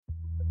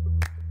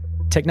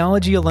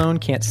Technology alone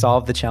can't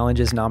solve the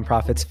challenges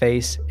nonprofits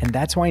face, and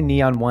that's why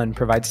Neon One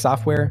provides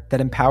software that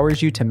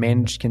empowers you to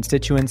manage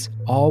constituents,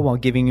 all while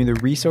giving you the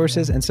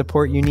resources and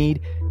support you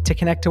need to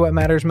connect to what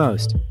matters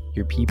most,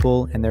 your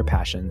people and their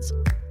passions.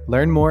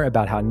 Learn more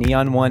about how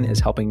Neon One is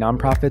helping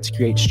nonprofits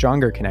create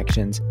stronger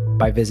connections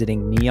by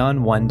visiting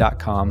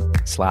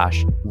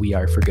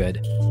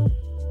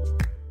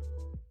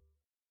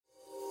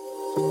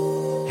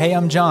neon1.com/weareforgood. Hey,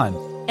 I'm John.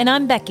 And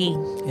I'm Becky.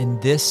 And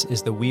this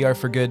is the We Are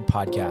For Good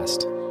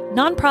podcast.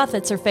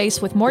 Nonprofits are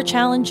faced with more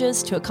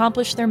challenges to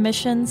accomplish their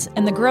missions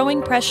and the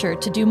growing pressure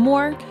to do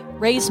more,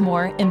 raise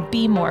more, and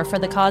be more for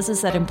the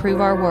causes that improve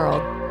our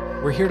world.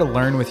 We're here to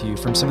learn with you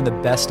from some of the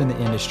best in the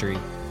industry,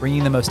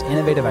 bringing the most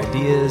innovative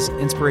ideas,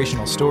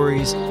 inspirational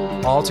stories,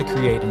 all to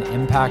create an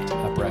impact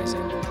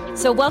uprising.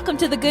 So welcome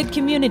to the good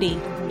community.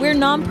 We're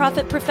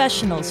nonprofit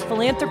professionals,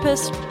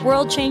 philanthropists,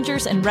 world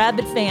changers, and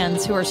rabid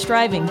fans who are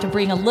striving to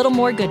bring a little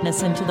more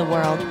goodness into the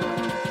world.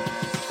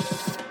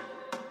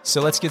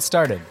 So let's get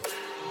started.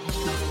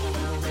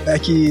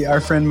 Becky,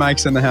 our friend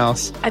Mike's in the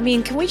house. I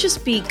mean, can we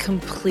just be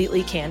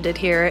completely candid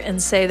here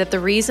and say that the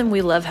reason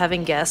we love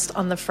having guests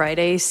on the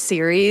Friday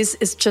series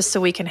is just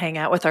so we can hang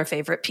out with our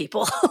favorite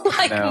people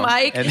like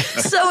Mike.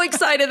 So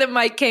excited that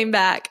Mike came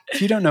back.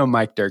 If you don't know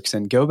Mike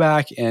Dirksen, go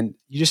back and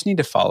you just need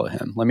to follow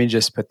him. Let me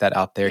just put that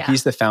out there. Yeah.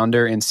 He's the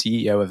founder and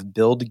CEO of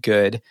Build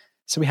Good.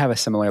 So we have a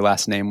similar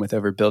last name with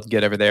Build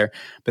Good over there.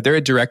 But they're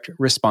a direct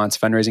response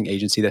fundraising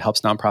agency that helps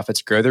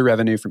nonprofits grow their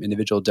revenue from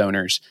individual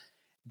donors.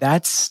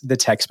 That's the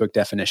textbook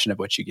definition of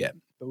what you get.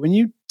 But when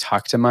you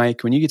talk to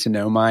Mike, when you get to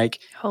know Mike,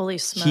 holy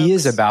smokes, he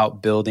is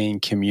about building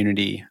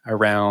community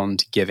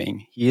around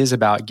giving. He is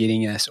about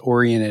getting us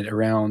oriented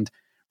around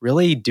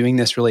really doing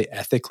this really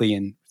ethically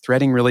and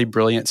threading really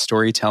brilliant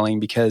storytelling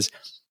because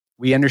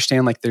we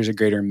understand like there's a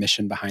greater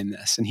mission behind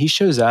this. And he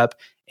shows up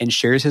and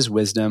shares his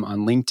wisdom on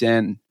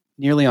LinkedIn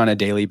nearly on a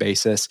daily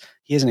basis.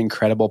 He has an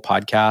incredible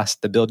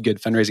podcast, the Build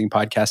Good Fundraising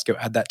Podcast. Go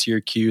add that to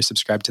your queue,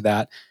 subscribe to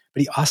that.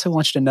 But he also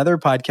launched another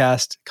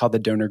podcast called the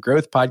Donor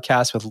Growth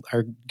Podcast with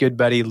our good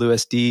buddy,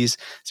 Louis Dees.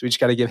 So we just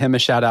got to give him a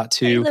shout out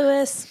too. Hey,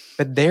 Louis.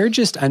 But they're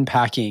just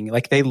unpacking,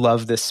 like they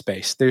love this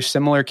space. There's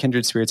similar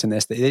kindred spirits in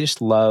this. They just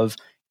love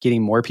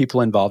getting more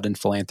people involved in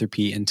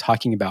philanthropy and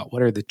talking about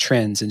what are the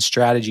trends and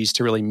strategies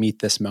to really meet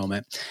this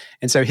moment.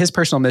 And so his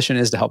personal mission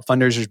is to help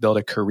fundraisers build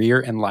a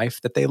career and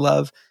life that they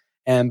love.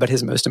 But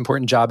his most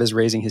important job is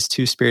raising his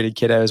two spirited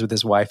kiddos with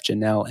his wife,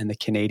 Janelle, in the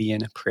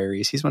Canadian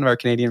prairies. He's one of our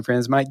Canadian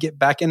friends. Mike, get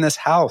back in this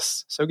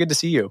house. So good to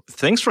see you.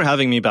 Thanks for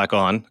having me back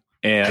on.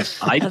 And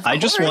I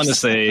just want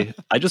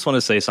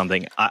to say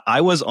something.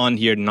 I was on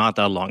here not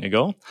that long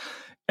ago.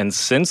 And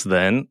since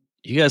then,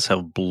 you guys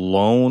have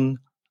blown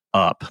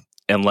up.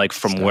 And like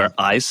from where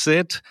I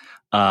sit,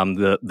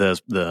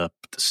 the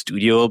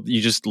studio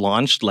you just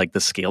launched, like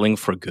the Scaling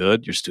for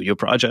Good, your studio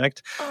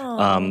project,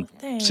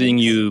 seeing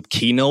you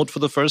keynote for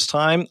the first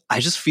time, I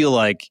just feel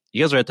like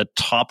you guys are at the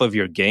top of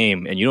your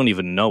game and you don't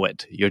even know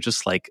it. You're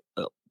just like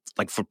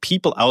for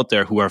people out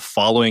there who are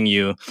following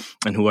you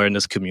and who are in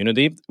this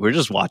community, we're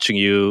just watching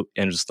you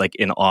and just like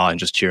in awe and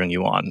just cheering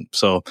you on.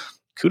 So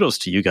kudos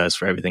to you guys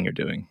for everything you're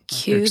doing.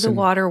 Cue the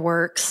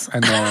waterworks. I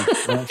know. I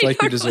don't feel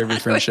like we deserve your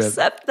friendship.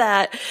 Accept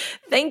that.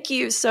 Thank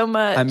you so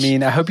much. I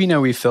mean, I hope you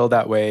know we feel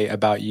that way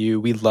about you.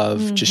 We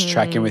love just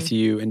tracking with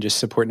you and just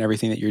supporting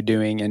everything that you're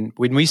doing. And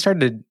when we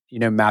started,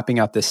 mapping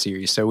out this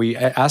series, so we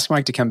asked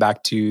Mike to come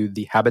back to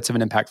the Habits of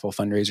an Impactful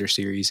Fundraiser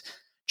series.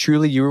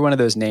 Truly, you were one of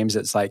those names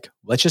that's like,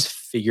 let's just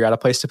figure out a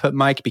place to put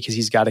Mike because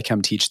he's got to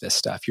come teach this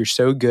stuff. You're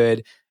so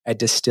good at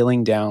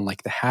distilling down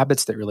like the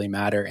habits that really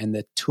matter and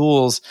the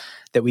tools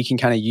that we can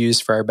kind of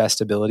use for our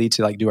best ability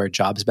to like do our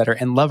jobs better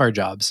and love our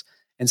jobs.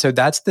 And so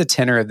that's the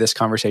tenor of this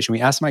conversation. We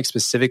asked Mike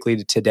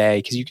specifically today,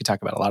 because you could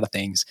talk about a lot of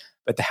things,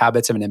 but the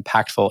habits of an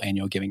impactful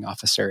annual giving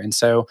officer. And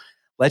so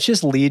let's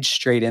just lead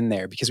straight in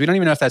there because we don't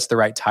even know if that's the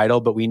right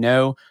title, but we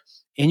know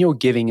annual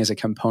giving is a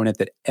component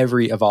that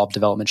every evolved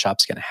development shop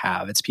is going to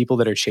have. It's people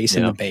that are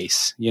chasing the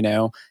base,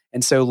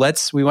 And so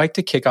we like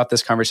to kick off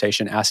this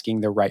conversation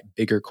asking the right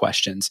bigger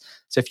questions.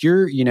 So if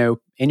you're,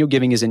 annual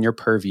giving is in your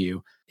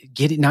purview,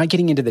 not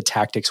getting into the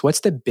tactics, what's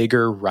the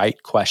bigger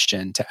right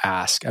question to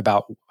ask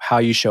about how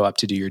you show up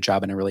to do your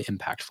job in a really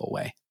impactful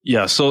way?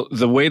 Yeah. So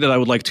the way that I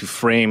would like to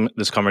frame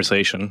this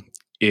conversation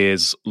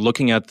is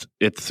looking at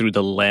it through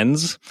the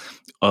lens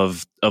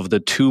of the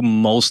two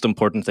most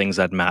important things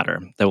that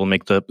matter, that will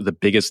make the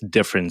biggest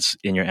difference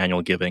in your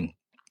annual giving.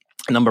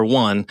 Number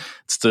one,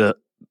 it's the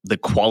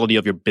quality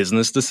of your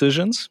business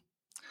decisions.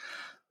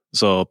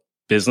 So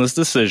business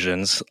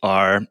decisions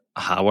are,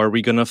 how are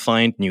we going to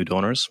find new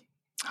donors?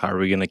 How are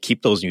we going to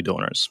keep those new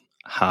donors?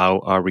 How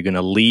are we going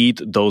to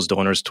lead those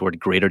donors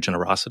toward greater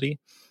generosity?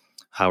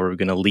 How are we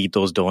going to lead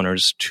those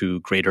donors to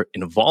greater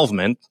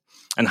involvement?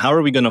 And how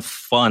are we going to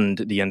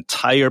fund the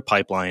entire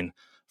pipeline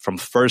from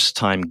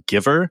first-time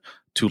giver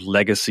to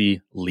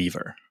legacy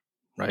leaver,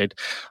 right?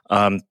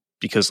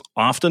 Because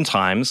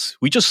oftentimes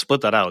we just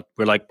split that out.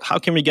 We're like, how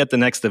can we get the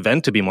next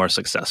event to be more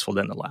successful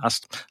than the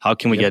last? How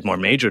can we get more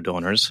major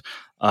donors?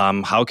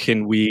 How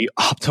can we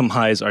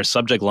optimize our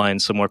subject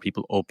lines so more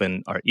people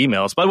open our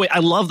emails? By the way, I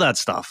love that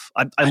stuff.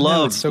 I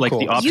love so like cool.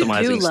 the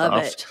optimizing you do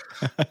love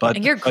stuff. It. But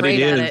and you're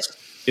great at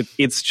it.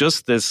 It's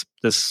just this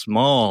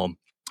small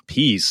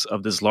piece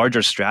of this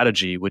larger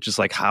strategy, which is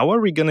like, how are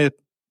we going to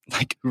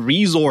like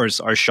resource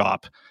our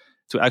shop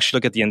to actually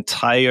look at the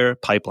entire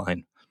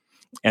pipeline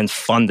and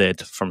fund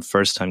it from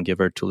first-time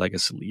giver to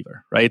legacy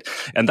leaver, right?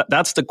 And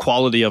that's the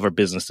quality of our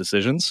business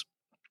decisions.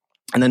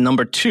 And then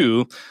number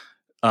two,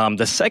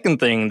 the second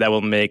thing that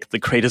will make the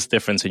greatest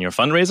difference in your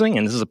fundraising,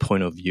 and this is a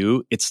point of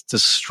view, it's the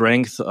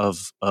strength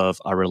of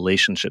our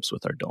relationships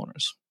with our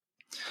donors.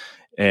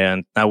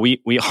 And now we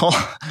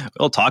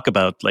all talk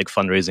about like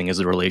fundraising as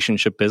a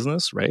relationship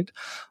business, right?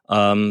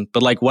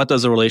 But like, what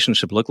does a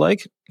relationship look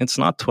like? It's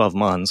not 12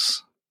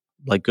 months.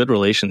 Like good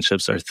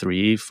relationships are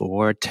 3,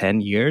 4,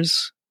 10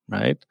 years,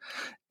 right?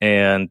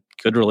 And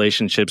good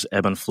relationships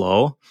ebb and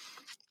flow.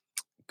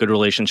 Good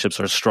relationships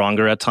are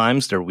stronger at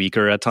times. They're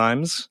weaker at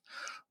times.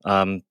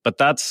 But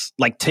that's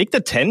like, take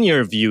the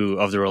 10-year view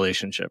of the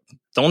relationship.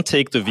 Don't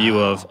take the view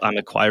of I'm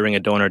acquiring a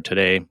donor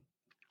today.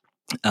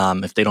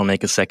 If they don't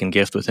make a second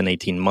gift within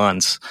 18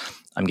 months,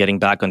 I'm getting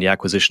back on the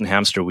acquisition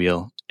hamster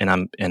wheel, and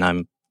I'm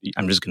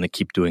just going to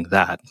keep doing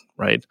that,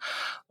 right?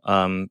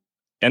 And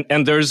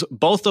there's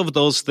both of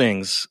those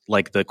things,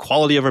 like the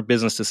quality of our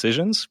business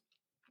decisions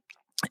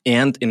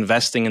and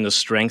investing in the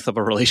strength of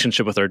a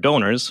relationship with our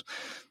donors.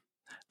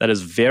 That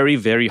is very,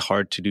 very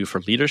hard to do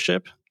for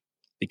leadership,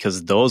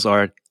 because those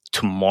are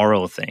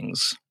tomorrow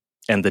things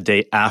and the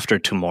day after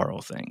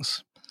tomorrow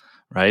things,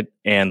 right?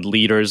 And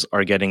leaders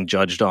are getting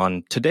judged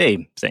on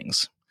today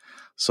things.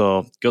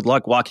 So good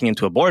luck walking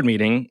into a board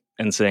meeting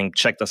and saying,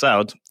 check this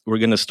out. We're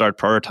going to start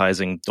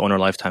prioritizing donor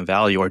lifetime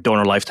value, or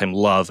donor lifetime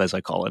love, as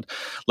I call it.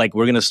 Like,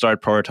 we're going to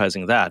start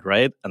prioritizing that,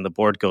 right? And the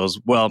board goes,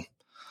 well,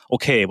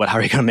 okay, but how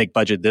are you going to make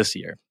budget this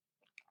year?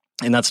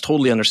 And that's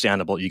totally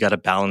understandable. You got to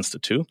balance the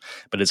two,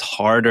 but it's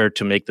harder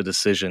to make the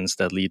decisions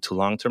that lead to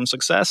long-term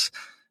success,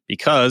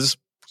 because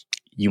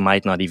you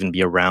might not even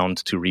be around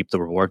to reap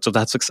the rewards of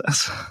that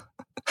success.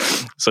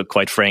 So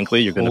quite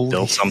frankly, you're going to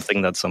build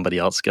something that somebody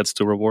else gets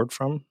to reward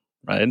from,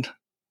 right?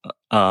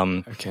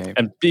 Okay.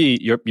 And B,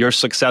 your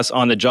success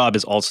on the job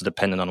is also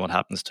dependent on what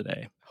happens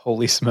today.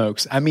 Holy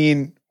smokes. I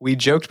mean, we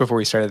joked before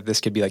we started that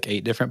this could be like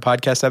 8 different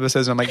podcast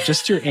episodes. And I'm like,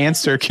 just your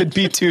answer could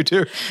be two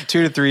to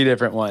 3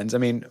 different ones. I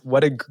mean,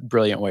 what a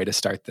brilliant way to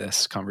start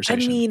this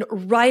conversation. I mean,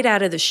 right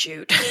out of the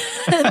chute,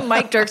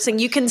 Mike Dirksen,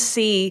 you can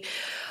see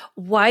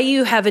why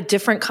you have a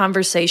different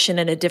conversation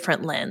and a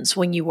different lens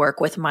when you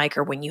work with Mike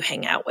or when you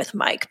hang out with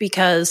Mike.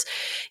 Because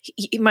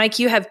Mike,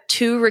 you have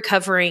 2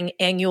 recovering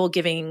annual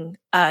giving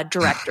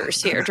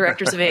directors here,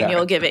 directors of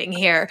annual giving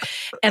here.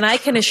 And I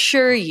can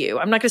assure you,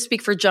 I'm not going to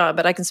speak for John,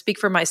 but I can speak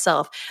for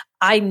myself.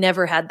 I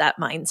never had that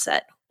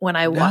mindset when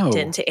I walked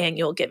into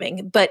annual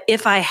giving. But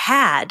if I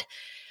had,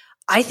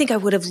 I think I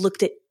would have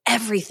looked at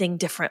everything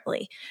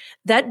differently.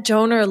 That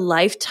donor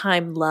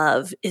lifetime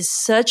love is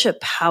such a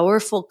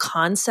powerful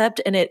concept,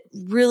 and it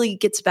really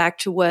gets back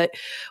to what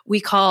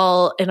we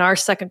call in our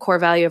second core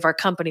value of our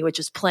company, which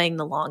is playing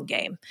the long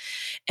game.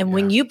 And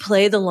when you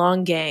play the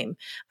long game,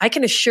 I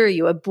can assure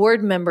you a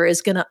board member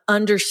is going to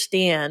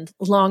understand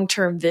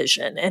long-term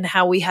vision and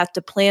how we have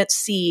to plant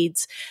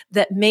seeds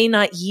that may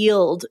not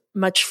yield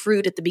much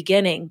fruit at the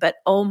beginning, but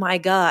oh my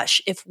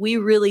gosh, if we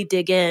really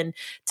dig in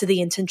to the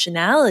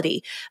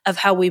intentionality of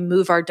how we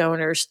move our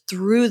donors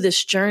through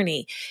this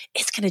journey,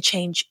 it's going to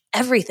change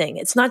everything.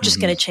 It's not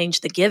just going to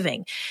change the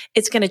giving.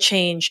 It's going to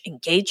change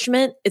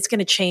engagement. It's going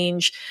to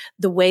change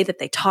the way that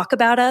they talk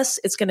about us.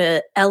 It's going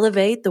to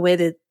elevate the way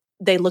that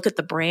they look at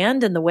the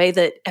brand and the way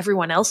that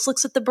everyone else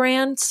looks at the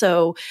brand.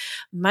 So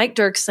Mike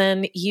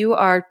Dirksen, you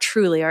are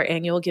truly our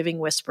annual giving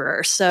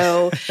whisperer.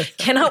 So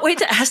cannot wait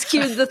to ask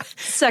you the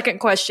second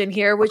question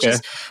here, which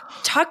is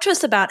talk to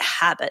us about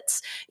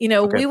habits. You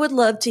know, we would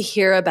love to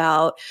hear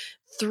about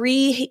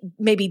 3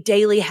 maybe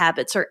daily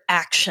habits or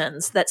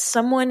actions that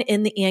someone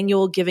in the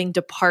annual giving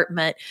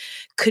department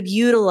could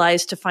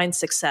utilize to find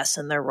success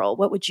in their role.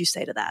 What would you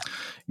say to that?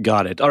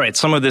 Got it. All right.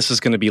 Some of this is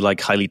going to be like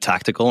highly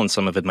tactical, and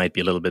some of it might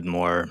be a little bit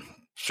more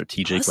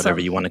strategic, whatever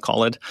you want to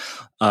call it.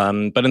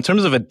 But in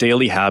terms of a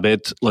daily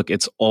habit, look,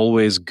 it's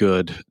always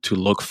good to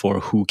look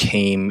for who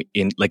came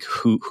in, like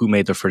who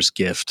made their first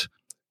gift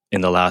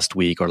in the last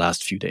week or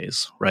last few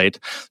days, right?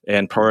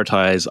 And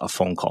prioritize a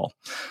phone call.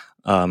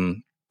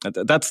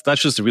 That's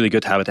just a really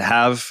good habit to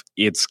have.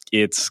 It's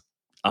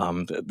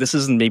this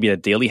isn't maybe a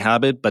daily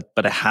habit, but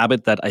a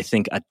habit that I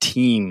think a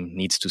team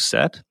needs to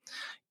set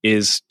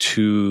is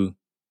to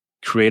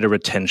create a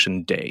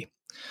retention day,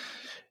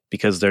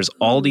 because there's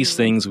all these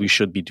things we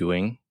should be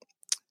doing.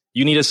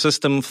 You need a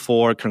system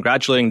for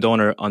congratulating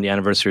donor on the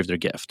anniversary of their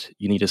gift.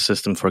 You need a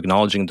system for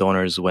acknowledging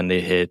donors when they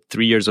hit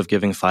 3 years of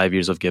giving, 5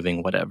 years of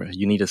giving, whatever.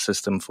 You need a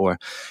system for,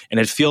 and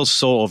it feels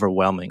so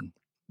overwhelming.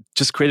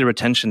 Just create a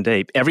retention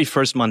day every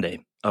first Monday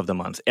of the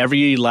month,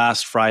 every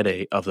last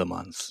Friday of the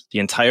month. The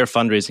entire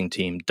fundraising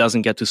team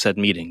doesn't get to set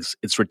meetings.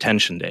 It's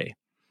retention day.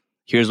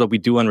 Here's what we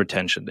do on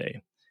retention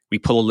day. We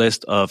pull a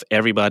list of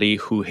everybody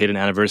who hit an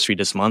anniversary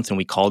this month, and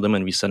we call them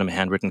and we send them a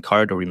handwritten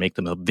card, or we make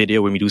them a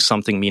video when we do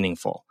something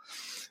meaningful.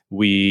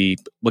 We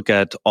look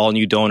at all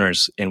new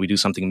donors and we do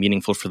something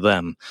meaningful for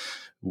them.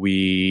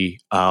 We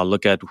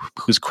look at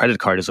whose credit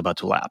card is about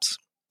to lapse,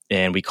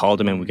 and we call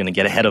them and we're going to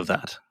get ahead of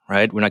that,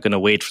 right? We're not going to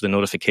wait for the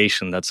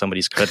notification that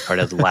somebody's credit card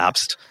has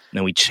lapsed, and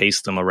then we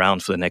chase them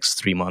around for the next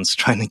 3 months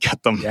trying to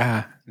get them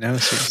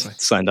seriously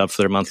signed up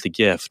for their monthly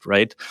gift,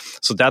 right?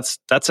 So that's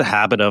a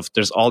habit of,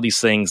 there's all these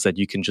things that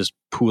you can just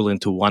pool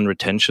into one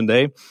retention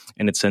day,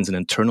 and it sends an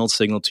internal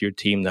signal to your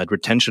team that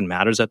retention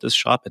matters at this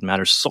shop. It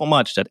matters so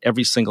much that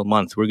every single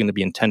month we're going to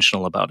be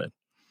intentional about it,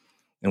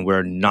 and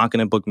we're not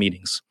going to book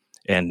meetings,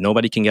 and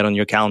nobody can get on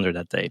your calendar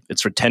that day.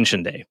 It's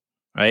retention day,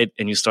 right?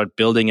 And you start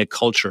building a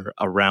culture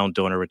around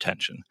donor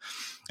retention.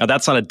 Now,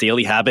 that's not a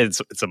daily habit.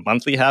 It's a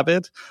monthly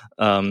habit.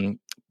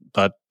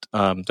 But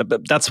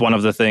that's one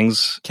of the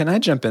things. Can I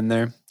jump in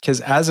there?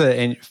 Because as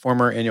a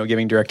former annual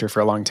giving director for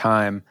a long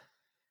time,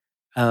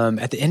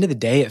 at the end of the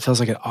day, it feels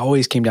like it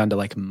always came down to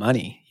like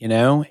money, you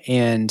know?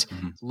 And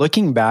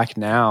looking back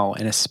now,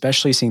 and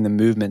especially seeing the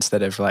movements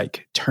that have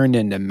like turned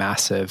into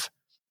massive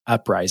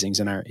uprisings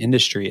in our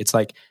industry, it's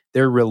like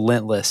they're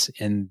relentless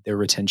in their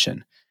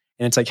retention.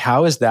 And it's like,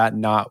 how is that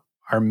not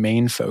our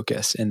main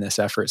focus in this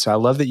effort? So I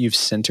love that you've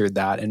centered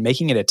that, and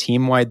making it a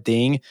team-wide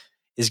thing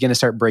is going to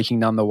start breaking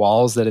down the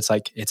walls, that it's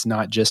like, it's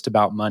not just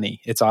about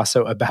money. It's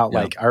also about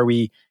like, are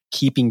we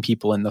keeping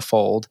people in the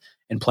fold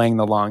and playing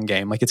the long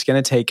game? Like, it's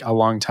going to take a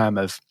long time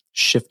of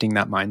shifting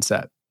that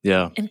mindset.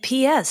 Yeah. And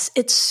P.S.,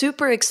 it's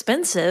super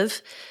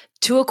expensive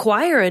to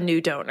acquire a new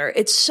donor.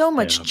 It's so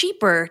much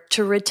cheaper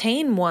to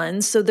retain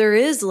one. So there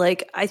is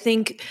like, I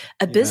think,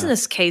 a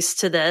business case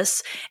to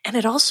this. And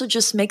it also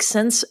just makes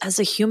sense as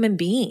a human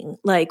being.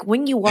 Like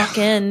when you walk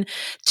in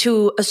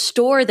to a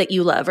store that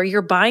you love, or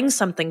you're buying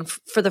something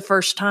for the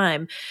first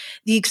time,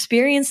 the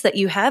experience that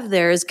you have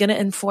there is going to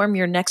inform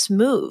your next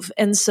move.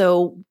 And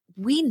so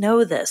we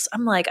know this.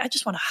 I'm like, I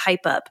just want to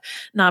hype up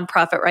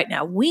nonprofit right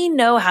now. We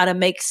know how to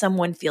make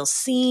someone feel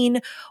seen,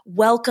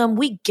 welcome.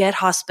 We get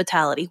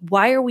hospitality.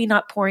 Why are we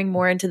not pouring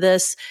more into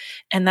this?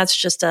 And that's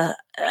just a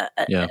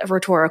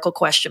rhetorical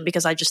question,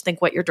 because I just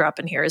think what you're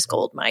dropping here is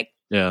gold, Mike.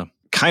 Yeah.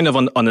 Kind of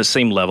on the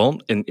same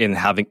level in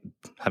having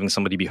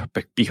somebody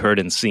be heard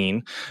and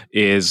seen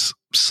is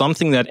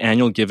something that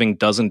annual giving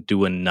doesn't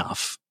do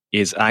enough,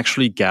 is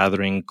actually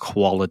gathering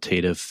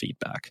qualitative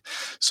feedback.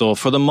 So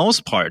for the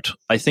most part,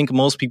 I think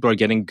most people are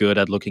getting good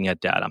at looking at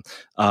data,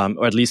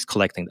 or at least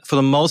collecting that. For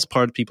the most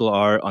part, people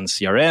are on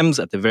CRMs.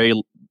 At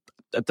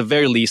the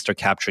very least, are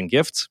capturing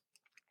gifts.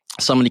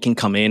 Somebody can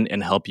come in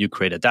and help you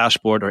create a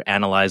dashboard or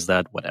analyze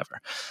that, whatever.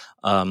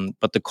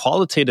 But the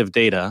qualitative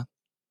data,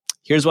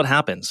 here's what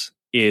happens,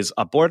 is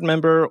a board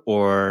member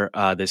or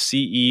the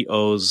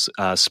CEO's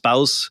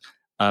spouse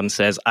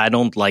says, I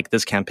don't like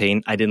this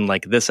campaign. I didn't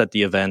like this at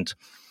the event.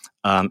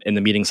 In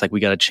the meetings, like, we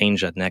got to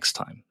change that next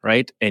time,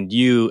 right? And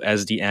you,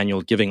 as the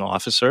annual giving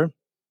officer,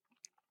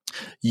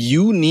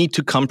 you need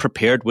to come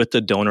prepared with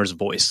the donor's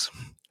voice.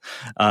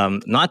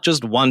 Not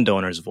just one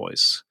donor's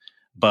voice,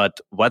 but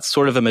what's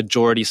sort of a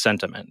majority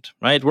sentiment,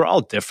 right? We're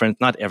all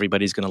different. Not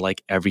everybody's going to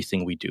like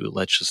everything we do.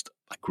 Let's just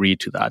agree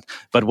to that.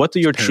 But what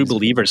do your true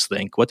believers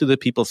think? What do the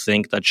people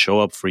think that show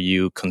up for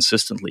you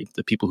consistently?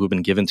 The people who've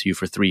been given to you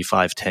for 3,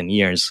 5, 10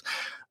 years.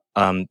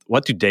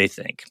 What do they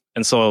think?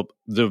 And so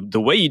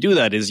the way you do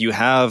that is you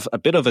have a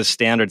bit of a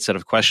standard set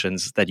of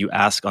questions that you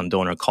ask on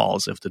donor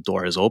calls if the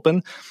door is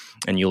open,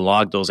 and you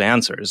log those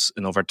answers.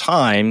 And over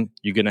time,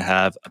 you're going to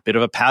have a bit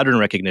of a pattern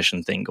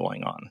recognition thing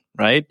going on,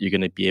 right? You're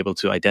going to be able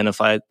to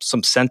identify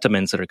some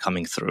sentiments that are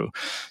coming through.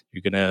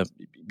 You're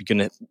going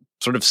to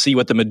sort of see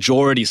what the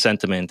majority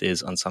sentiment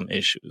is on some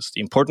issues.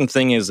 The important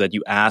thing is that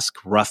you ask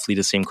roughly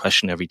the same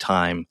question every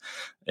time,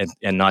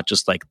 and not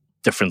just like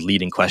different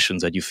leading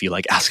questions that you feel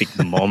like asking at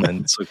the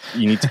moment. So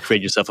you need to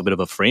create yourself a bit of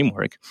a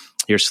framework.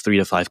 Here's 3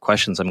 to 5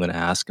 questions I'm going to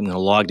ask. I'm going to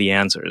log the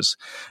answers.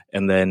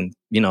 And then,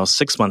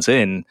 6 months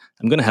in,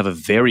 I'm going to have a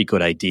very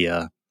good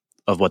idea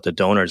of what the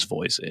donor's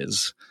voice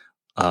is.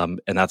 And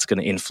that's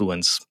going to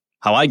influence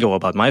how I go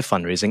about my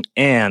fundraising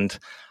and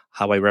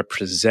how I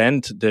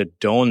represent the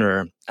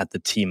donor at the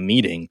team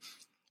meeting.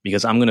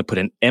 Because I'm going to put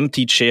an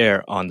empty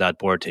chair on that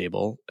board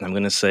table, and I'm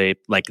going to say,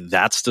 like,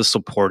 that's the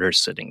supporter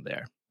sitting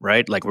there.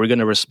 Right? Like, we're going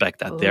to respect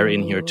that. They're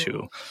in here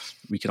too.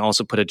 We can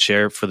also put a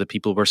chair for the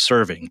people we're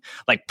serving.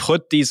 Like,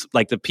 put these,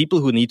 like, the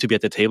people who need to be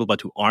at the table but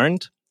who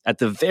aren't, at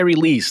the very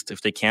least,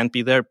 if they can't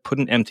be there, put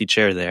an empty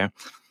chair there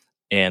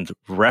and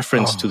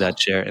reference to that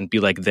chair and be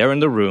like, they're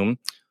in the room,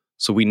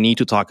 so we need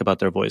to talk about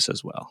their voice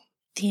as well.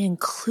 The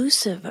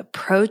inclusive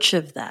approach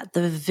of that,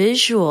 the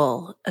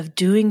visual of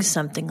doing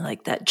something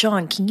like that.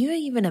 John, can you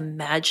even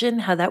imagine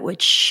how that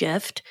would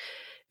shift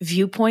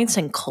viewpoints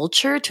and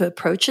culture to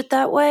approach it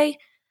that way?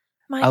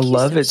 Mike, I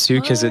love it too,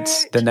 because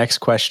it's the next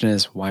question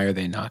is, why are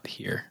they not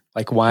here?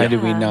 Like, why do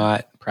we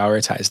not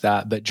prioritize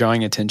that? But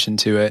drawing attention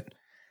to it,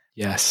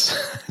 Yes,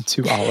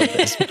 to all of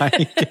this,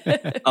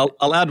 Mike.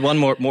 I'll add one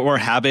more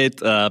habit.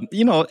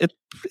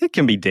 It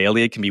can be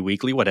daily, it can be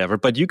weekly, whatever.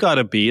 But you got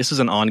to be. This is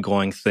an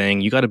ongoing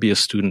thing. You got to be a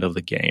student of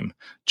the game.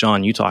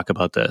 John, you talk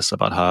about this,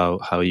 about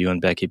how you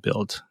and Becky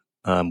built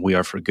We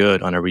Are for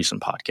Good on a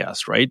recent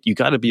podcast, right? You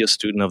got to be a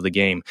student of the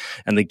game,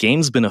 and the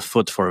game's been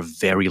afoot for a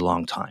very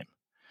long time.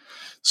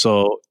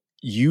 So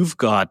you've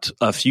got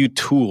a few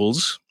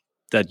tools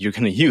that you're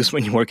going to use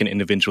when you work in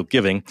individual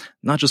giving,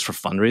 not just for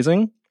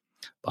fundraising,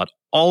 but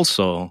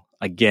also,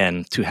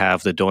 again, to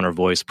have the donor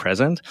voice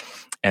present.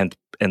 And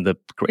the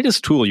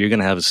greatest tool you're going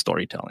to have is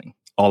storytelling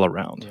all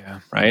around,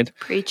 right?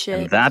 Preach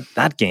it. And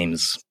that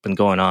game's been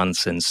going on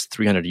since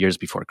 300 years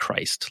before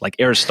Christ. Like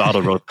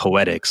Aristotle wrote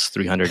Poetics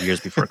 300 years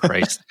before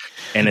Christ.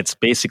 And it's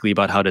basically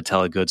about how to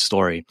tell a good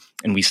story.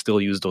 And we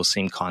still use those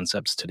same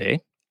concepts today.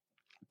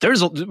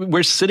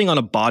 We're sitting on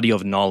a body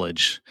of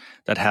knowledge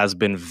that has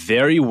been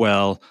very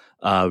well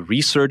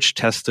researched,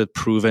 tested,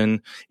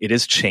 proven. It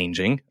is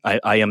changing.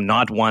 I am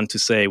not one to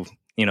say,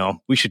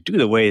 we should do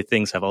the way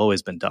things have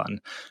always been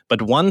done.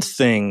 But one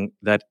thing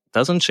that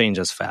doesn't change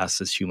as fast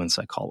is human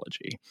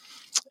psychology.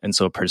 And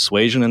so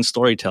persuasion and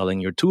storytelling,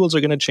 your tools are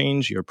going to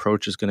change, your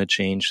approach is going to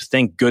change.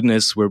 Thank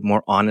goodness we're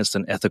more honest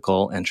and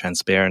ethical and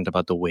transparent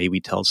about the way we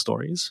tell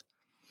stories.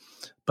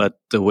 But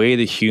the way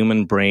the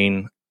human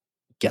brain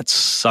gets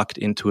sucked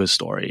into a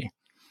story,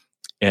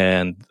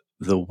 and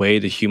the way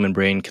the human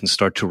brain can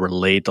start to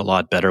relate a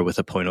lot better with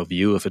a point of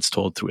view if it's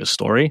told through a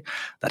story,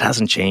 that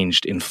hasn't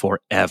changed in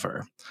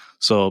forever.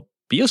 So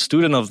be a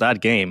student of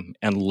that game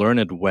and learn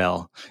it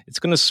well. It's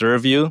going to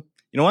serve you.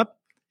 You know what?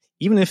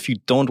 Even if you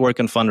don't work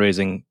in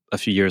fundraising a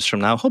few years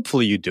from now,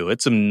 hopefully you do.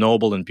 It's a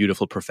noble and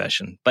beautiful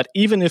profession. But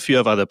even if you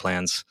have other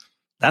plans,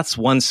 that's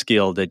one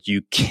skill that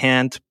you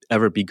can't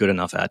ever be good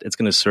enough at. It's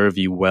going to serve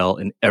you well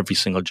in every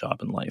single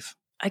job in life.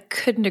 I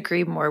couldn't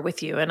agree more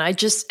with you. And I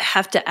just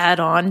have to add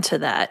on to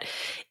that.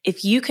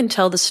 If you can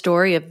tell the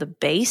story of the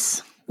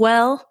base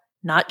well,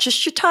 not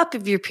just your top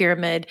of your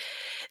pyramid,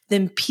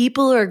 then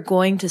people are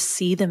going to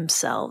see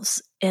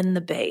themselves in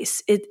the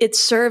base. It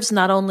serves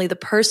not only the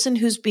person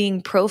who's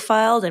being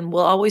profiled, and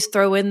we'll always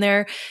throw in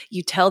there,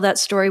 you tell that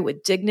story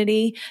with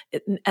dignity.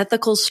 An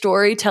ethical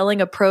storytelling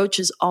approach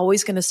is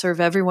always going to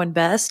serve everyone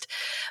best,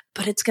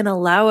 but it's going to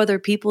allow other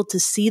people to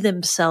see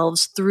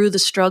themselves through the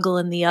struggle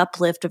and the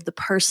uplift of the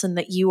person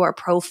that you are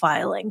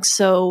profiling.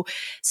 So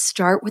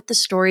start with the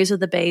stories of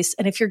the base.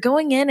 And if you're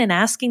going in and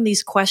asking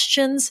these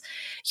questions,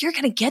 you're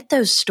going to get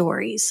those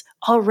stories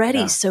already.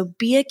 Yeah. So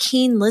be a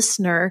keen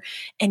listener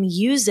and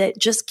use it.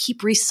 Just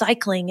keep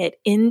recycling it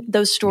in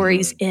those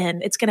stories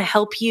in. It's going to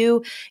help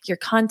you. Your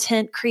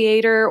content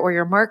creator or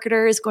your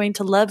marketer is going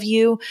to love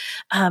you.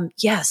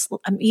 Yes,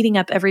 I'm eating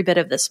up every bit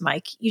of this,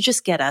 Mike. You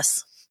just get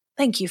us.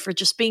 Thank you for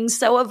just being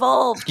so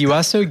evolved. You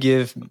also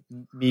give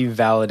me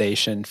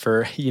validation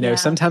for,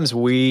 sometimes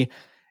we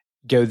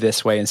go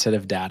this way instead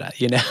of data,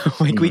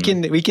 we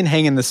can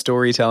hang in the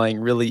storytelling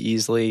really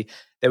easily,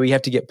 that we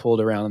have to get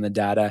pulled around in the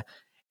data.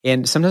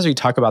 And sometimes we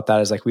talk about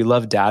that as like, we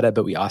love data,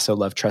 but we also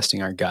love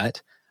trusting our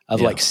gut of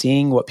like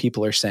seeing what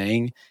people are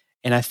saying.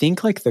 And I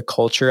think like the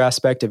culture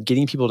aspect of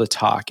getting people to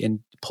talk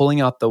and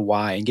pulling out the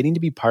why and getting to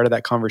be part of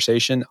that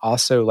conversation,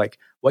 also like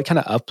what kind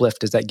of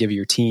uplift does that give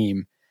your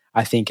team?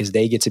 I think as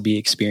they get to be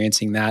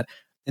experiencing that.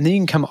 And then you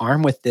can come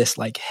armed with this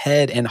like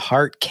head and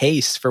heart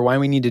case for why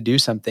we need to do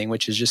something,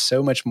 which is just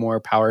so much more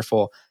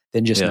powerful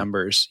than just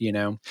numbers,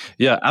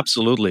 Yeah,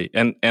 absolutely.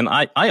 And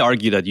I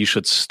argue that you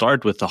should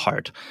start with the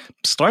heart.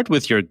 Start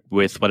with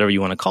with whatever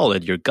you want to call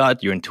it, your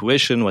gut, your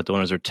intuition, what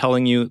donors are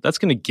telling you. That's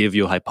going to give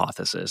you a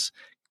hypothesis.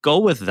 Go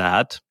with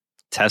that,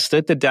 test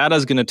it. The data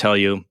is going to tell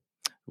you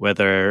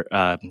whether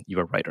you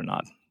are right or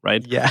not.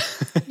 Right? Yeah.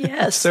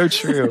 Yes. So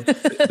true.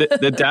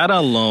 The data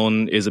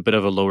alone is a bit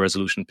of a low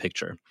resolution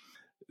picture.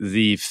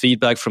 The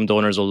feedback from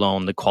donors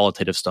alone, the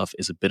qualitative stuff,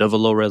 is a bit of a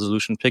low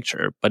resolution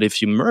picture. But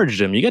if you merge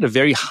them, you get a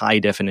very high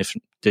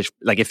definition.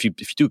 Like if you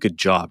do a good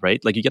job,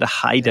 right? Like you get a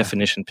high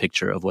definition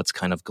picture of what's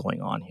kind of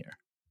going on here.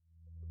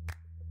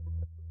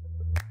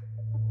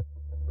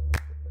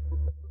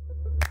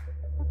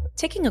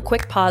 Taking a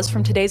quick pause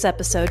from today's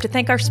episode to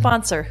thank our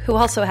sponsor, who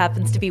also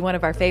happens to be one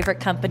of our favorite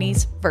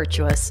companies,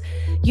 Virtuous.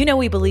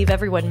 We believe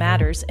everyone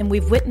matters, and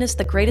we've witnessed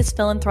the greatest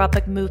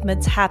philanthropic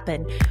movements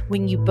happen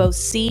when you both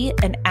see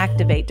and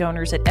activate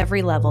donors at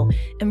every level.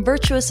 And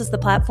Virtuous is the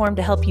platform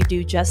to help you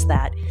do just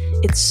that.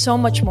 It's so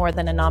much more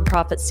than a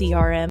nonprofit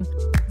CRM.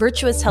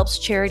 Virtuous helps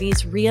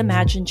charities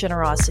reimagine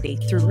generosity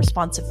through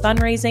responsive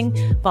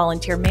fundraising,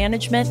 volunteer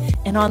management,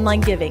 and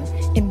online giving.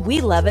 And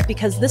we love it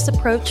because this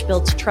approach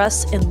builds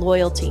trust and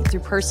loyalty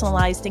through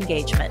personalized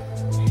engagement.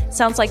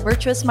 Sounds like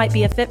Virtuous might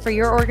be a fit for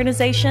your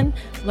organization?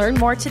 Learn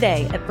more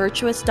today at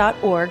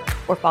virtuous.org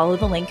or follow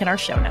the link in our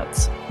show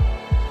notes.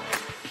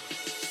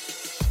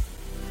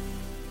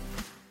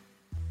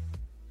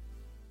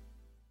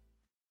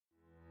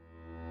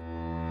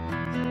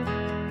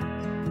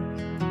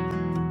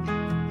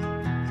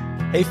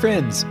 Hey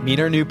friends, meet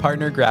our new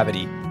partner,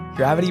 Gravity.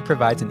 Gravity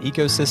provides an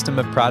ecosystem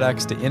of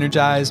products to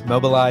energize,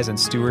 mobilize, and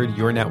steward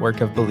your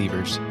network of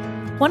believers.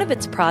 One of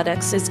its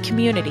products is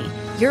Community,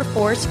 your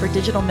force for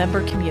digital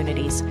member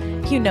communities.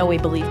 You know we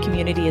believe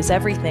community is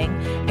everything,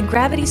 and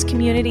Gravity's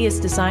Community is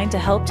designed to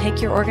help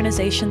take your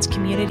organization's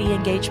community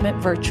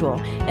engagement virtual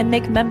and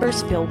make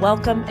members feel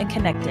welcome and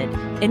connected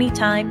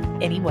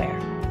anytime, anywhere.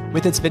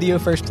 With its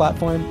video-first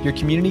platform, your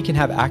community can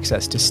have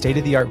access to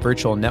state-of-the-art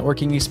virtual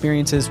networking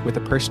experiences with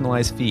a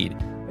personalized feed,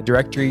 a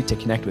directory to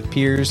connect with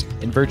peers,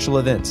 and virtual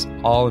events,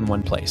 all in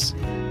one place.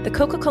 The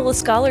Coca-Cola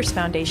Scholars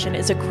Foundation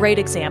is a great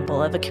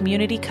example of a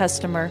community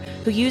customer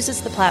who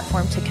uses the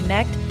platform to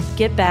connect,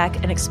 give back,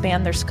 and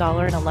expand their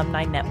scholar and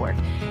alumni network.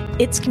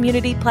 Its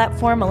community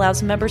platform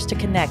allows members to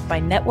connect by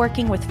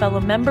networking with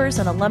fellow members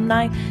and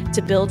alumni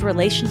to build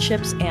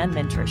relationships and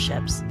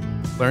mentorships.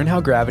 Learn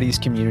how Gravity's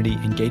community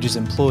engages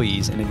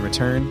employees and in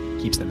return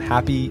keeps them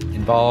happy,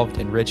 involved,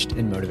 enriched,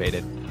 and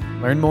motivated.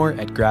 Learn more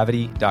at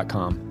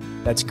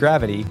gravity.com. That's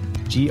Gravity,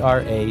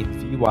 GRAVYTY.com.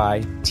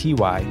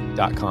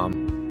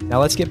 Now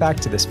let's get back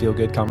to this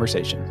feel-good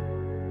conversation.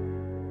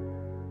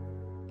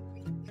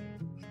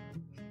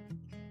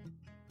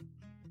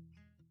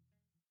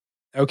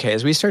 Okay,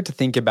 as we start to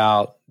think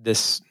about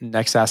this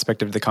next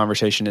aspect of the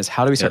conversation is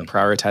how do we start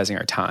prioritizing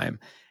our time?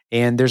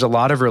 And there's a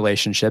lot of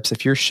relationships.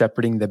 If you're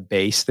shepherding the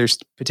base, there's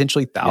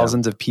potentially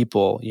thousands of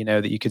people,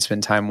 that you could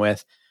spend time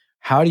with.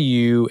 How do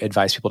you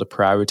advise people to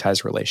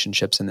prioritize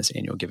relationships in this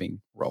annual giving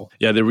role?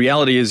 Yeah, the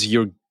reality is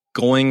you're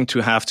going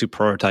to have to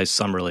prioritize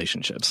some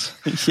relationships.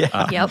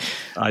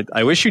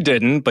 I wish you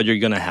didn't, but you're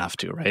going to have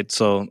to, right?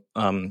 So,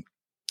 and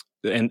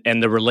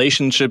the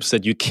relationships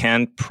that you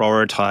can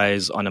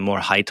prioritize on a more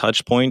high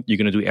touch point, you're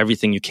going to do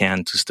everything you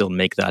can to still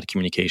make that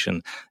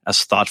communication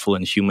as thoughtful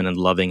and human and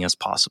loving as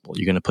possible.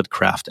 You're going to put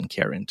craft and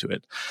care into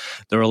it.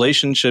 The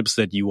relationships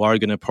that you are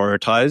going to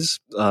prioritize,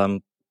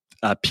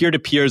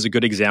 peer-to-peer is a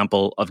good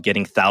example of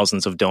getting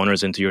thousands of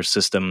donors into your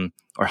system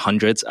or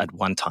hundreds at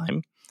one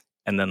time.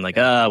 And then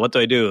what do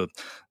I do?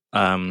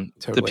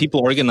 The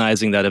people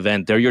organizing that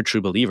event, they're your true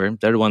believer.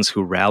 They're the ones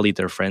who rallied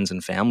their friends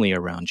and family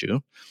around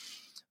you.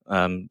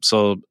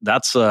 So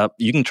that's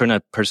you can turn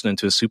that person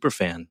into a super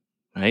fan,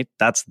 right?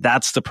 That's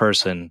the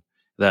person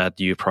that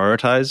you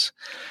prioritize.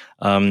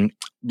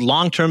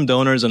 Long-term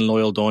donors and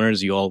loyal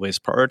donors, you always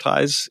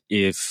prioritize.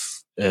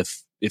 If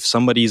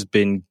somebody's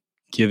been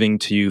giving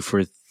to you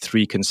for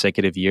 3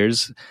 consecutive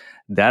years,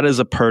 that is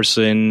a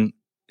person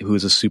who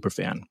is a super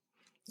fan.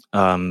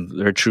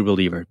 They're a true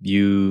believer.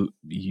 You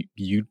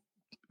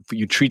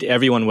treat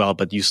everyone well,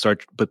 but you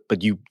start, but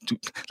you do,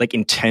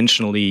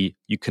 intentionally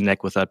you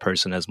connect with that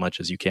person as much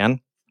as you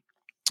can.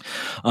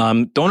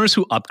 Donors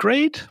who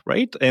upgrade,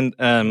 right? And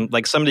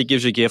somebody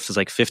gives you a gift, it's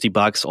like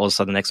 $50. All of a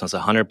sudden, the next one's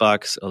 $100.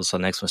 All of a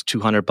sudden, the next one's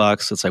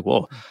 $200. It's like,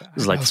 whoa,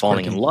 this is like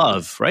falling in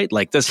love, right?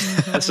 Like this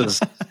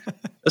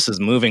is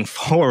moving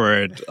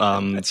forward.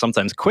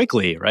 Sometimes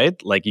quickly,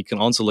 right? Like you can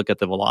also look at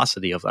the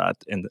velocity of that,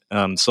 and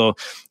so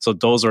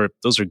those are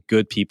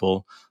good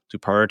people to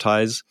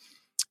prioritize.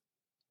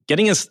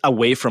 Getting us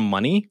away from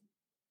money,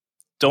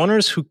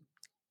 donors who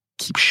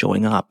keep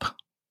showing up,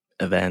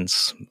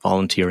 events,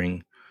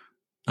 volunteering.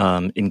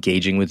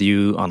 Engaging with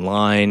you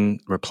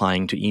online,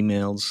 replying to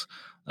emails.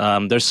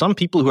 There's some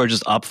people who are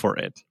just up for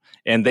it.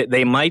 And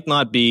they might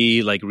not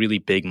be really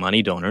big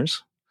money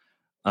donors,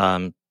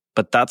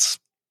 but that's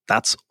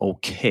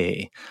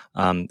okay.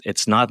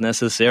 It's not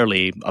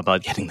necessarily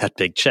about getting that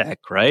big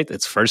check, right?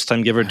 It's first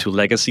time giver to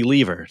legacy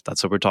leaver.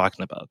 That's what we're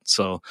talking about.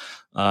 So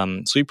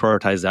we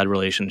prioritize that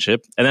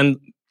relationship. And then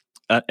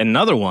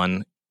another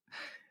one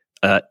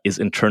is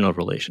internal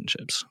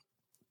relationships.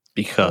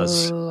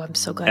 Because I'm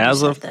so glad you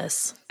said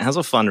this. As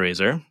a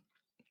fundraiser,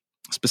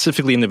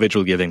 specifically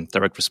individual giving,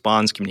 direct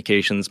response,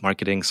 communications,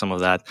 marketing, some of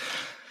that,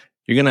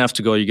 you're going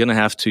to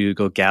have to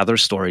go gather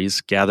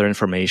stories, gather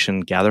information,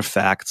 gather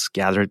facts,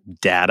 gather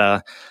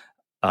data.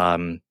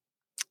 And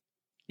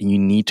you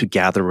need to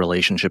gather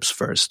relationships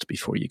first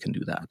before you can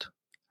do that.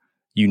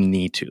 You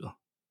need to,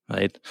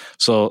 right?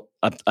 So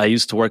I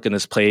used to work in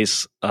this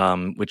place,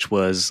 which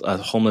was a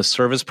homeless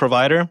service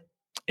provider.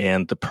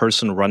 And the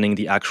person running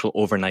the actual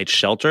overnight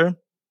shelter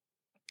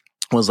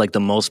was the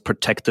most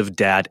protective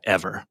dad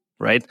ever,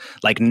 right?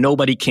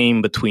 Nobody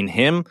came between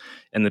him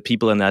and the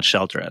people in that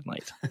shelter at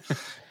night.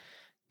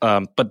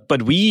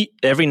 But we,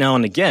 every now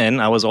and again,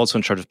 I was also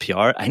in charge of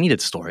PR. I needed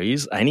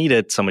stories. I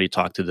needed somebody to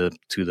talk to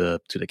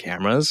the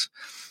cameras.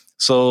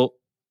 So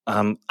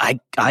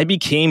I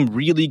became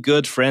really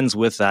good friends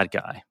with that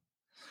guy,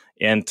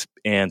 and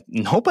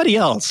nobody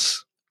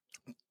else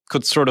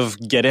could sort of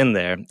get in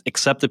there,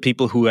 except the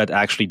people who had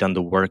actually done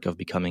the work of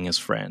becoming his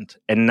friend.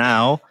 And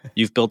now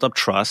you've built up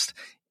trust,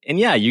 and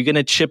you're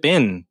gonna chip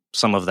in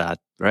some of that,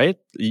 right?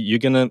 You're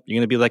gonna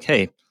be like,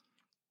 hey,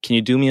 can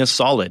you do me a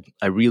solid?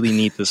 I really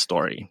need this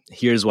story.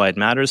 Here's why it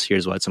matters.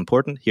 Here's why it's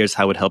important. Here's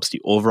how it helps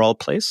the overall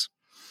place.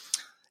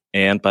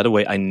 And by the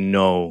way, I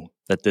know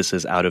that this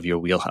is out of your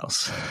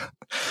wheelhouse,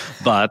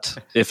 but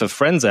if a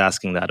friend's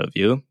asking that of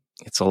you,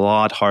 it's a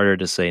lot harder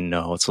to say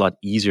no. It's a lot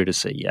easier to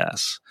say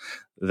yes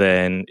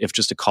than if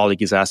just a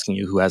colleague is asking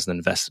you who hasn't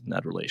invested in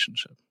that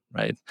relationship,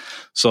 right?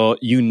 So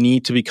you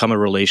need to become a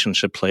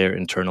relationship player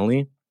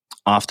internally.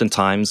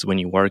 Oftentimes, when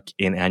you work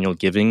in annual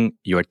giving,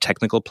 you're a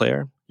technical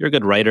player. You're a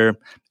good writer.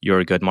 You're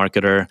a good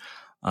marketer.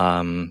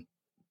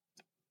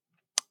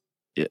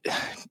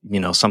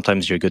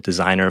 Sometimes you're a good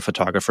designer,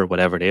 photographer,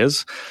 whatever it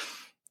is.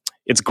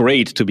 It's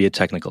great to be a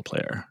technical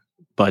player,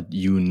 but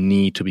you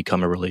need to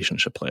become a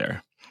relationship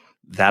player.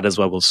 That is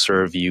what will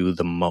serve you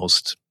the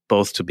most,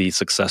 both to be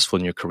successful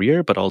in your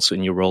career, but also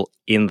in your role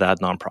in that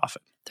nonprofit.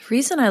 The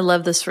reason I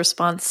love this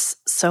response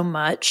so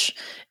much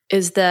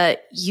is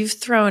that you've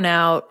thrown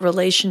out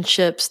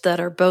relationships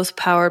that are both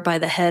powered by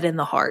the head and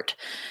the heart.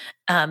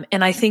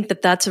 And I think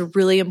that that's a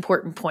really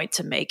important point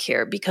to make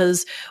here,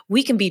 because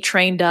we can be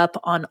trained up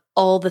on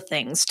all the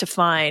things to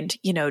find,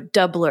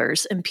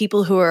 doublers and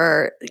people who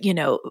are,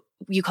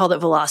 you call it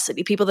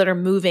velocity, people that are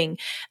moving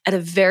at a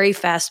very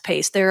fast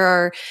pace. There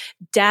are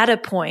data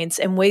points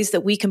and ways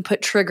that we can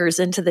put triggers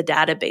into the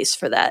database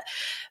for that.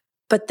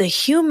 But the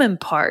human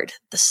part,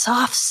 the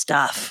soft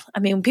stuff, I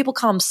mean, people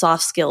call them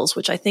soft skills,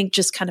 which I think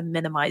just kind of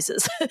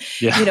minimizes,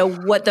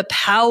 what the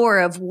power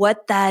of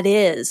what that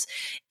is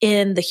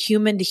in the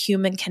human to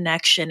human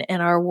connection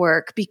in our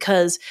work.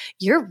 Because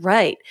you're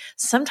right.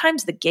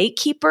 Sometimes the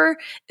gatekeeper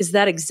is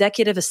that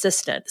executive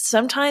assistant.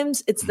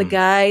 Sometimes it's the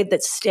guy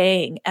that's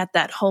staying at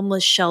that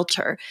homeless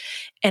shelter.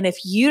 And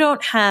if you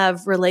don't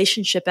have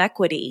relationship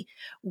equity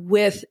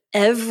with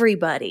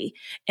everybody,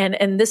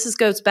 and this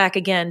goes back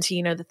again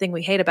to, the thing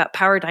we hate about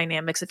power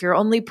dynamics. If you're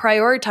only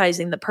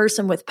prioritizing the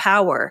person with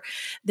power,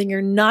 then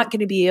you're not going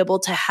to be able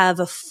to have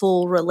a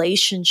full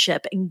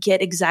relationship and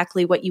get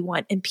exactly what you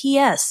want. And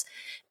P.S.,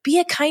 be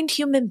a kind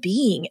human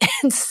being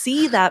and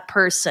see the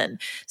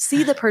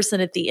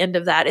person at the end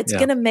of that. It's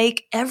going to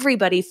make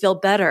everybody feel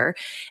better.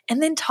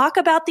 And then talk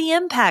about the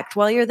impact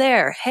while you're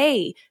there.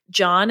 Hey,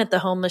 John at the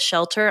homeless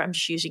shelter, I'm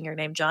just using your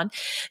name, John,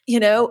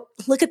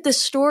 look at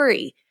this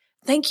story.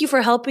 Thank you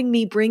for helping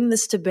me bring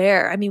this to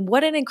bear. I mean,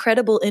 what an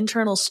incredible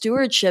internal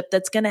stewardship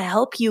that's going to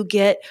help you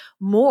get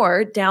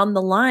more down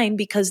the line,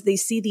 because they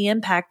see the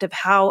impact of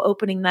how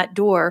opening that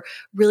door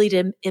really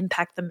did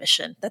impact the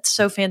mission. That's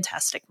so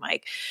fantastic,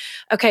 Mike.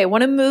 Okay, I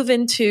want to move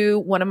into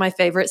one of my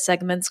favorite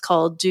segments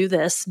called Do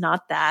This,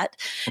 Not That.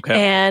 Okay.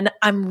 And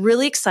I'm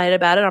really excited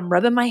about it. I'm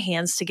rubbing my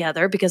hands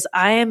together because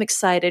I am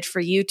excited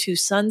for you to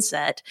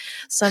sunset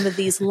some of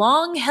these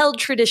long-held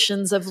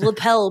traditions of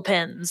lapel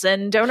pins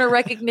and donor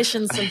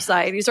recognition societies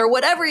or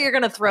whatever you're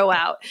going to throw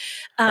out.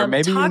 Or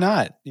maybe you're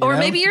not.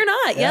 Maybe you're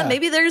not. Yeah.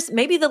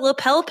 Maybe the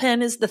lapel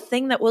pin is the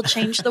thing that will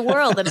change the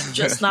world and I'm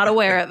just not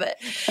aware of it.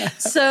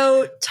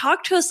 So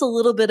talk to us a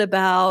little bit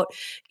about,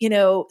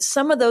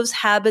 some of those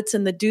habits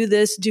in the do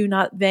this, do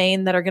not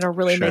vein that are going to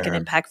really make an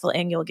impactful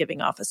annual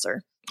giving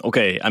officer.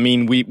 Okay. I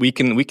mean, we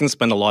can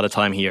spend a lot of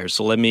time here.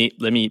 So let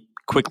me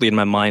quickly in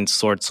my mind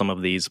sort some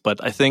of these,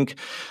 but I think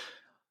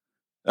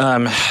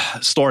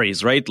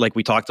stories, right? Like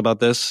we talked about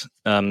this.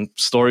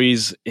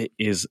 Stories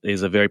is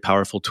a very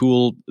powerful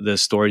tool. The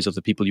stories of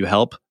the people you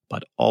help,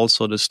 but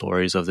also the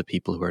stories of the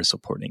people who are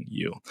supporting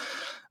you.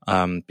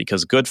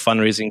 Because good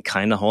fundraising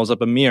kind of holds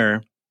up a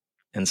mirror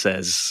and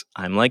says,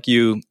 I'm like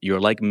you,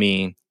 you're like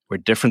me. We're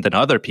different than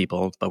other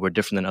people, but we're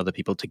different than other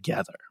people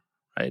together,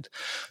 right?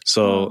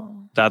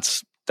 So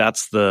that's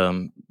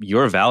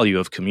your value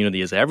of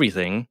community is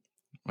everything,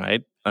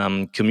 right?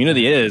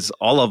 Community is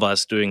all of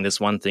us doing this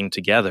one thing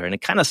together. And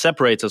it kind of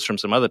separates us from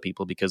some other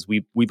people because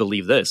we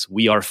believe this.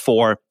 We are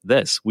for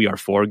this. We are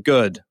for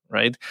good,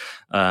 right?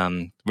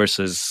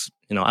 Versus,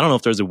 I don't know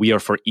if there's a we are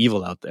for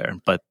evil out there,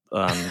 but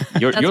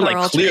you're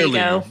like clearly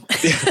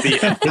the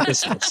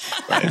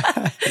antithesis,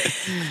 right?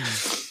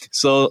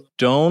 So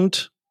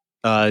don't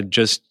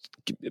just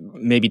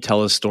maybe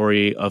tell a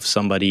story of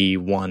somebody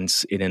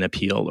once in an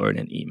appeal or in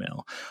an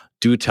email.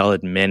 Do tell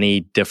it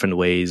many different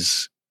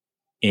ways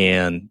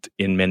and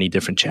in many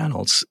different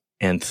channels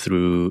and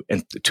to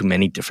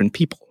many different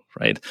people,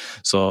 right?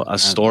 So a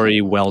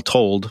story well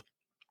told,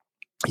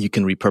 you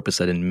can repurpose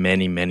that in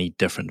many, many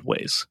different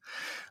ways.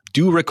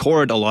 Do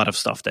record a lot of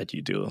stuff that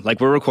you do. Like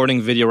we're recording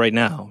video right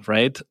now,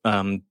 right?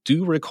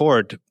 Do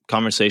record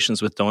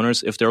conversations with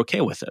donors if they're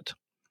okay with it.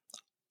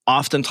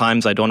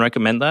 Oftentimes, I don't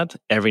recommend that.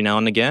 Every now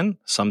and again,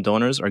 some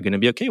donors are going to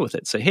be okay with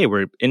it. Say, hey,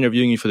 we're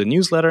interviewing you for the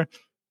newsletter.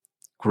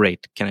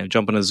 Great. Can I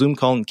jump on a Zoom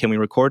call and can we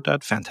record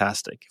that?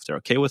 Fantastic. If they're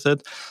okay with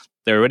it,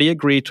 they already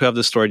agreed to have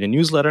the story in the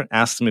newsletter.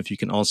 Ask them if you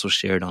can also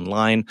share it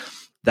online.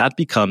 That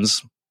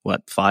becomes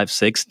 5,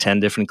 6, 10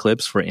 different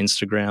clips for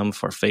Instagram,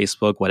 for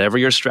Facebook, whatever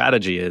your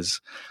strategy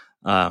is.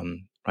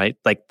 Right?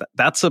 Like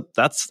that's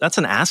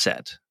an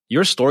asset.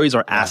 Your stories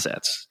are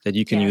assets that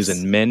you can use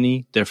in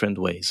many different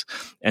ways.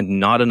 And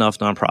not enough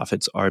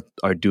nonprofits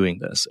are doing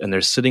this. And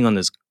they're sitting on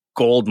this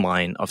gold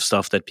mine of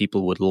stuff that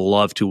people would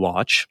love to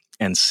watch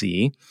and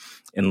see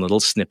in little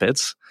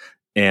snippets,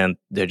 and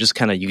they're just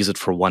kind of use it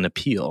for one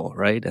appeal,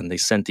 right? And they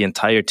sent the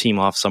entire team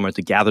off somewhere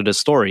to gather the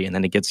story, and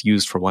then it gets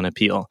used for one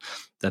appeal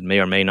that may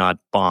or may not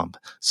bomb.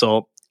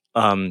 So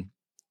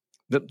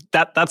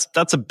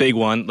that's a big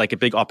one, like a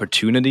big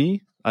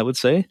opportunity, I would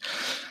say.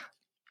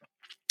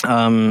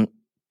 Don't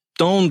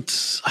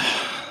send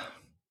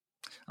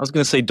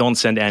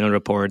annual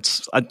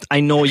reports. I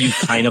know you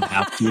kind of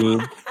have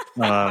to.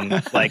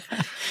 Like,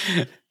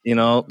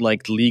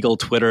 like legal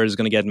Twitter is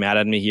going to get mad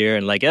at me here.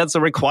 And like, it's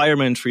a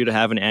requirement for you to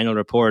have an annual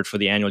report for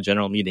the annual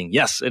general meeting.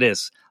 Yes, it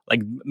is.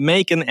 Like,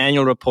 make an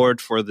annual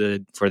report for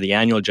the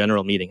annual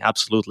general meeting.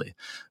 Absolutely.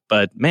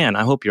 But man,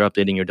 I hope you're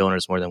updating your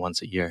donors more than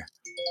once a year.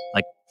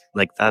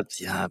 Like that,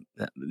 yeah.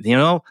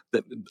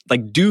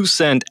 Like, do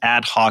send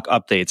ad hoc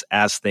updates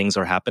as things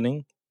are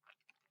happening.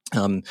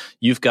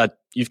 You've got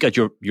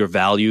your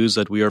values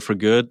that we are for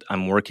good.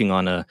 I'm working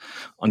on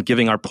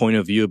giving our point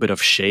of view a bit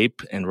of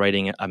shape and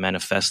writing a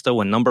manifesto.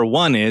 And number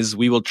one is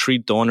we will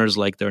treat donors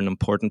like they're an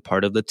important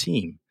part of the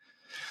team.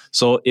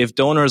 So if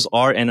donors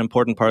are an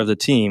important part of the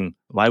team,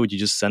 why would you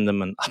just send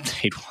them an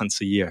update once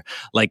a year?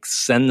 Like,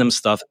 send them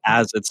stuff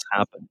as it's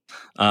happened.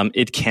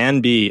 It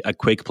can be a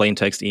quick plain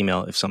text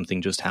email if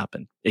something just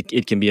happened.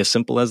 It can be as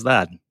simple as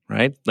that,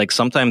 right? Like,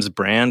 sometimes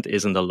brand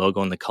isn't the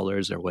logo and the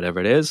colors or whatever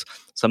it is.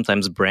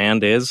 Sometimes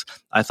brand is,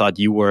 I thought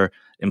you were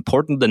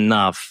important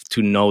enough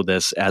to know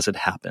this as it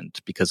happened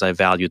because I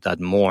valued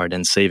that more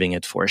than saving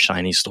it for a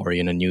shiny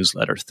story in a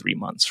newsletter 3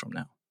 months from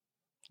now.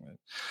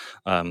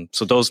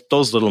 So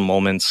those little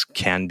moments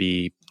can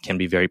be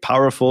very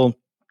powerful.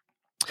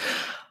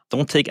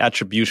 Don't take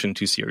attribution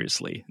too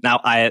seriously.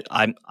 Now,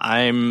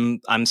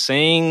 I'm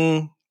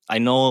saying I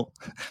know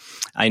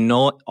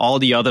all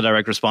the other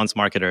direct response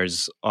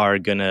marketers are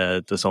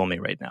gonna disown me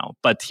right now,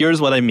 but here's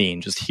what I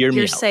mean. Just hear me out.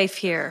 You're safe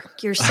here.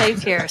 You're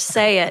safe here.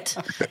 Say it.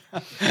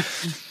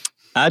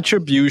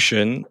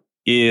 Attribution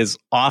is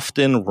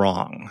often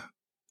wrong.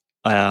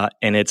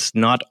 And it's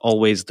not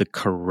always the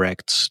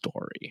correct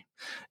story.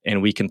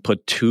 And we can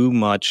put too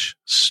much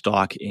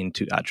stock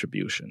into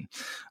attribution.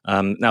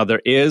 Now,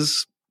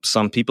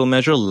 some people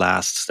measure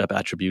last step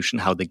attribution,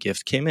 how the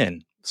gift came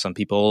in. Some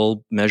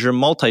people measure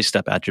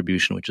multi-step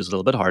attribution, which is a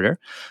little bit harder.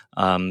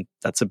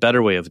 That's a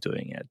better way of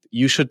doing it.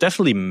 You should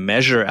definitely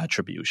measure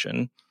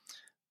attribution,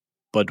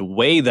 but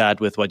weigh that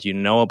with what you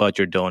know about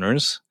your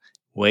donors.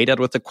 Weigh that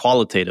with the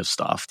qualitative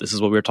stuff. This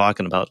is what we're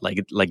talking about,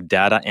 like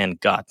data and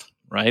gut,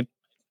 right?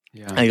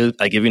 Yeah.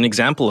 I give you an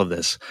example of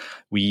this.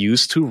 We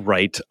used to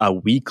write a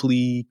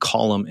weekly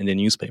column in the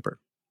newspaper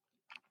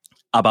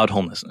about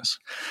homelessness.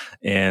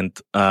 And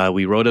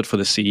we wrote it for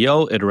the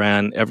CEO. It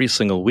ran every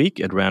single week.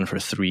 It ran for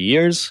 3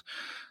 years.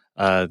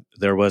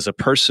 There was a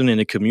person in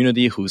the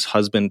community whose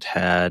husband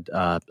had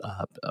a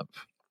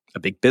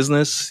big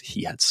business.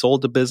 He had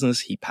sold the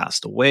business. He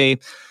passed away.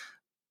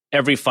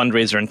 Every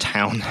fundraiser in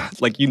town,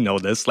 like,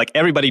 this, like,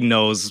 everybody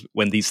knows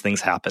when these things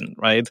happen,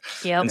 right?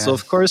 Yep. And so,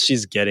 of course,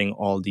 she's getting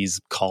all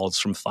these calls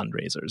from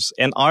fundraisers.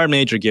 And our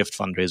major gift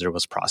fundraiser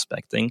was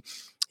prospecting.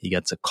 He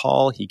gets a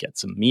call. He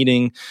gets a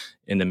meeting.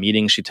 In the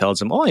meeting, she tells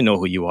him, "Oh, I know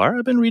who you are.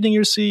 I've been reading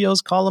your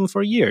CEO's column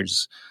for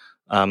years."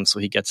 So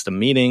he gets the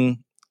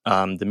meeting.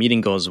 The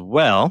meeting goes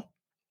well.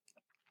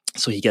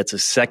 So he gets a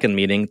second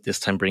meeting. This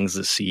time brings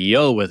the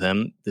CEO with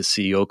him. The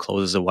CEO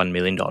closes a $1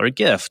 million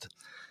gift.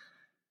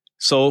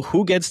 So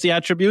who gets the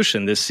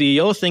attribution? The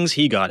CEO thinks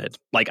he got it.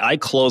 Like, I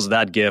closed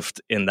that gift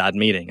in that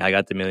meeting. I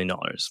got the $1 million.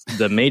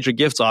 The major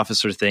gifts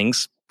officer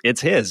thinks it's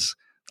his.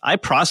 I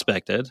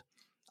prospected.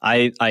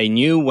 I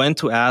knew when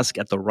to ask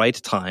at the right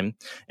time.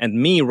 And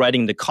me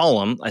writing the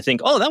column, I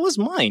think, oh, that was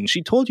mine.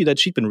 She told you that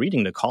she'd been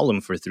reading the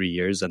column for 3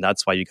 years, and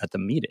that's why you got the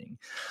meeting.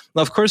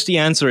 Now, of course, the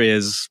answer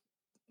is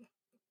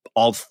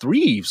all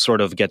three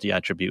sort of get the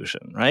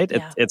attribution, right?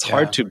 Yeah. It's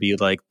hard to be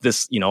like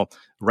this,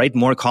 write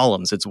more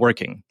columns. It's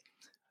working.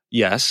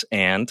 Yes,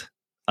 and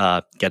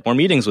get more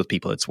meetings with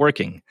people. It's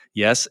working.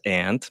 Yes,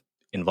 and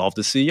involve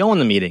the CEO in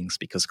the meetings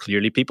because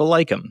clearly people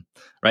like him,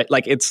 right?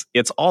 Like, it's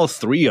all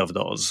three of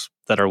those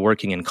that are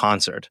working in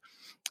concert.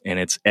 And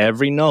it's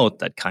every note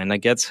that kind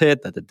of gets hit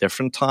at a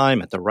different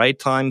time, at the right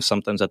time,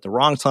 sometimes at the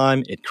wrong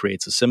time. It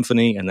creates a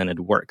symphony, and then it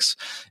works.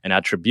 And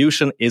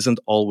attribution isn't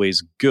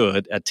always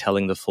good at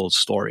telling the full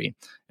story.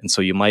 And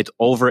so you might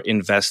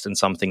over-invest in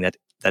something that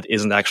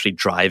isn't actually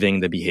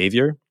driving the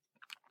behavior,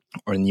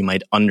 or you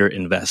might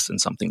underinvest in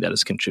something that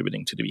is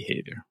contributing to the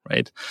behavior,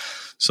 right?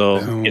 So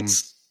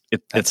it's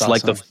awesome.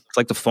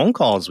 like the phone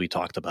calls we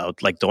talked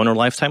about, like donor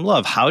lifetime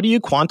love. How do you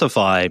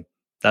quantify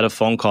that a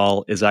phone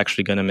call is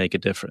actually going to make a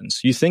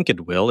difference? You think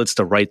it will. It's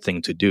the right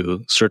thing to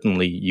do.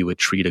 Certainly, you would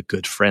treat a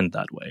good friend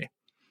that way.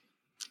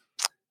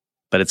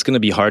 But it's going to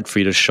be hard for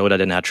you to show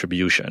that in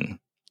attribution,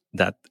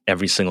 that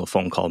every single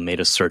phone call made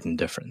a certain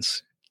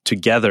difference.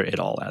 Together, it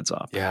all adds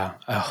up. Yeah.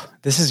 Oh,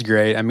 this is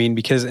great. I mean,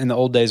 because in the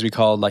old days, we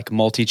called like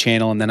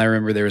multi-channel. And then I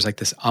remember there was like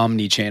this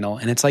omni-channel.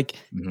 And it's like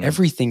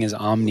everything is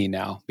omni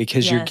now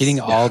because you're getting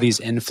all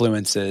these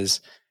influences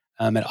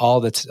at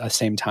all the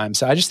same time.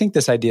 So I just think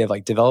this idea of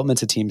like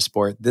development's a team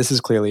sport. This is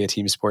clearly a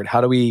team sport.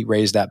 How do we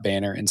raise that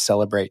banner and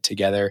celebrate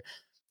together?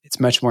 It's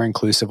a much more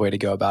inclusive way to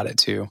go about it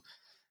too.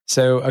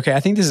 So, okay, I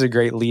think this is a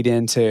great lead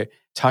into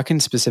talking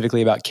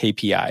specifically about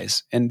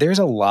KPIs. And there's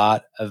a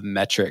lot of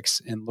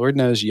metrics, and Lord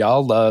knows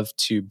y'all love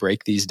to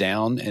break these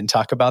down and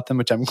talk about them,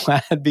 which I'm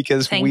glad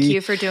because Thank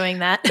you for doing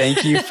that.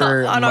 Thank you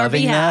for on our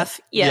behalf.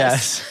 That.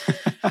 Yes.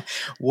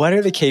 What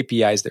are the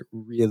KPIs that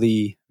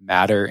really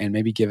matter? And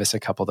maybe give us a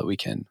couple that we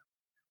can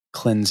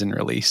cleanse and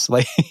release.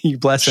 Like you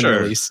bless and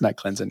release, not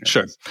cleanse and release.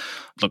 Sure.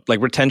 Look,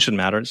 like retention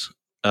matters,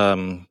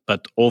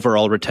 but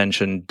overall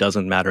retention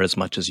doesn't matter as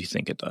much as you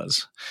think it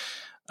does,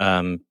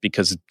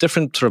 because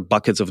different sort of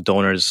buckets of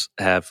donors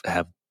have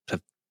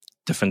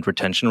different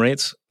retention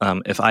rates.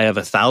 If I have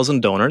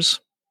 1,000 donors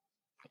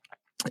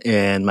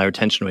and my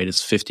retention rate is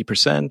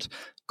 50%,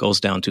 goes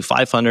down to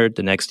 500.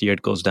 The next year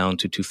it goes down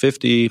to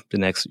 250. The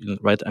next,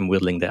 right? I'm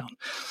whittling down.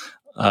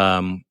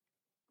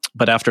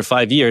 But after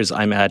 5 years,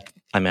 I'm at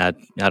I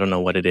don't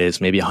know what it is,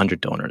 maybe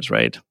 100 donors,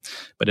 right?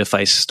 But if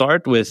I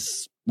start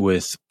with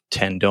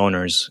 10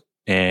 donors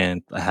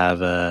and I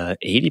have a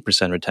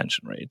 80%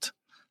 retention rate,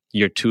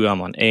 year 2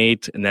 I'm on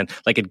 8, and then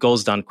like it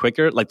goes down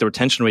quicker. Like the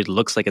retention rate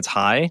looks like it's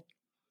high,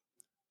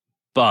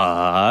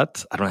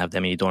 but I don't have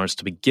that many donors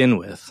to begin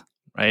with,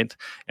 right?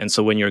 And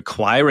so when you're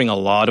acquiring a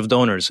lot of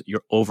donors,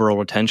 your overall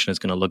retention is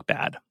going to look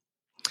bad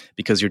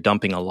because you're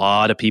dumping a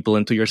lot of people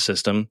into your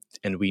system.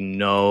 And we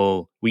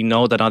know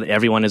that not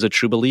everyone is a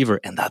true believer,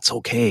 and that's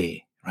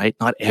okay, right?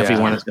 Not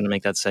everyone is going to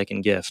make that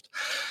second gift.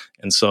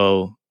 And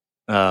so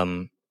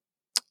on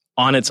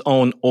its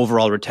own,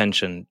 overall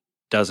retention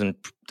doesn't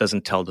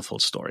tell the full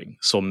story.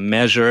 So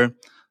measure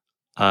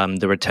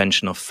the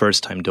retention of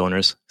first-time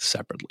donors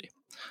separately.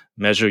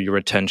 Measure your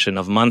retention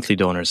of monthly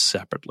donors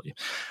separately.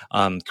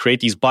 Create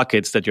these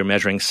buckets that you're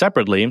measuring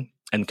separately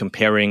and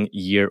comparing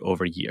year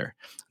over year,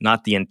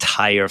 not the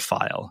entire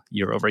file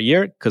year over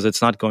year, because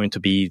it's not going to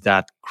be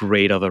that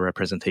great of a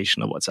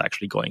representation of what's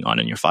actually going on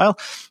in your file,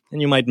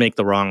 and you might make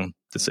the wrong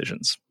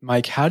decisions.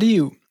 Mike, how do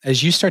you,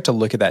 as you start to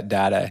look at that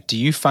data, do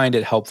you find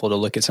it helpful to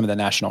look at some of the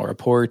national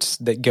reports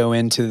that go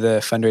into the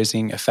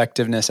fundraising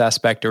effectiveness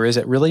aspect, or is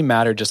it really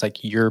matter just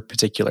like your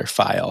particular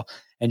file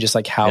and just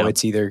like how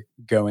it's either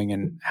going,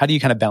 and how do you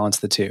kind of balance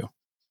the two?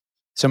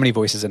 So many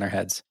voices in our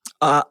heads.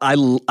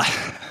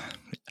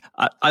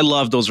 I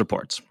love those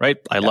reports, right?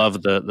 I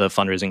love the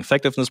fundraising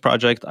effectiveness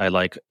project. I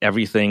like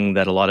everything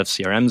that a lot of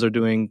CRMs are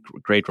doing,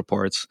 great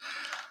reports.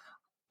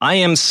 I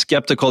am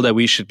skeptical that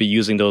we should be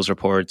using those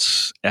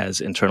reports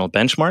as internal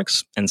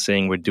benchmarks and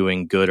saying we're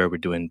doing good or we're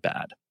doing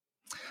bad.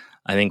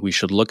 I think we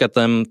should look at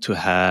them to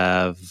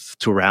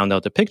round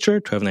out the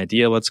picture, to have an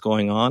idea what's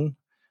going on.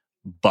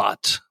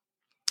 But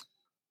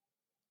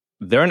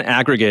they're an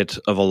aggregate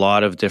of a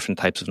lot of different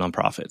types of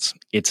nonprofits.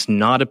 It's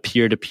not a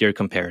peer-to-peer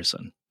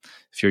comparison.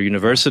 If you're a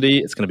university,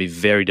 it's going to be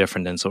very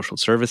different than social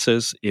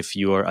services. If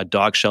you're a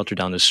dog shelter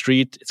down the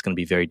street, it's going to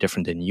be very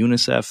different than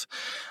UNICEF.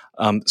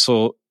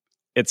 So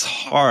it's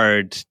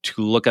hard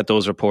to look at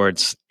those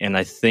reports and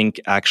I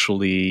think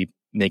actually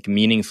make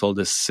meaningful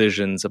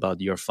decisions about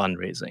your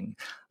fundraising.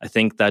 I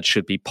think that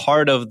should be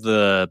part of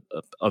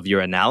your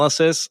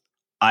analysis.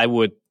 I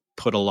would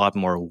put a lot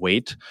more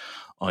weight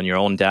on your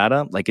own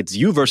data. Like it's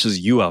you versus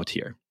you out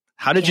here.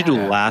 How did you do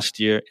last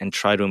year, and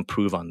try to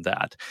improve on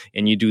that?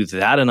 And you do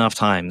that enough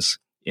times,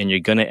 and you're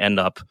going to end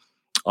up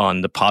on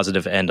the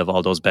positive end of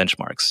all those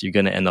benchmarks. You're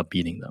going to end up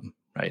beating them,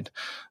 right?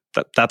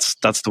 That's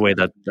the way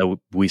that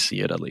we see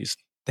it, at least.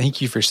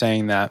 Thank you for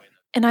saying that.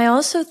 And I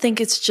also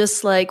think it's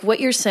just like what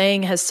you're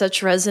saying has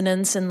such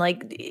resonance, and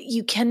like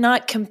you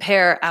cannot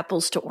compare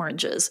apples to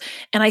oranges.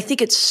 And I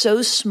think it's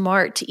so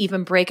smart to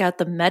even break out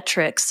the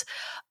metrics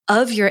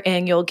of your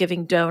annual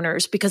giving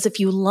donors, because if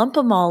you lump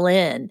them all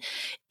in,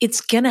 it's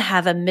going to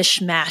have a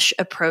mishmash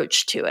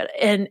approach to it.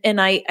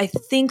 And I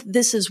think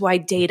this is why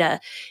data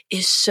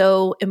is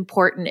so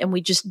important, and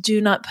we just do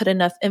not put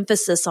enough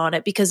emphasis on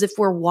it, because if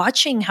we're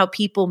watching how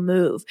people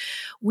move,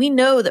 we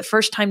know that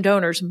first-time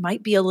donors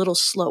might be a little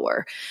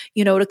slower,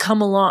 to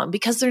come along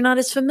because they're not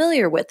as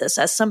familiar with us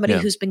as somebody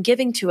who's been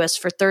giving to us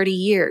for 30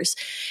 years.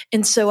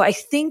 And so I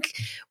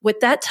think what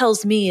that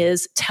tells me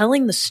is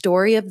telling the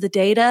story of the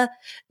data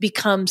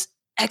becomes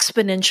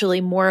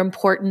exponentially more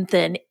important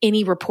than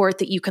any report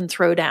that you can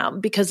throw down,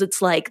 because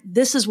it's like,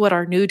 this is what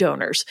our new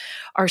donors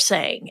are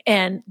saying,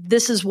 and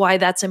this is why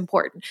that's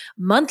important.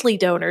 Monthly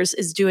donors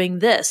is doing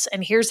this,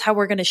 and here's how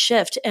we're going to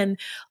shift. And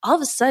all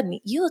of a sudden,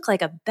 you look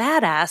like a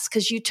badass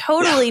because you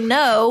totally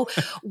know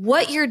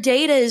what your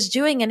data is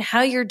doing and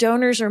how your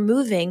donors are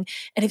moving.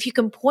 And if you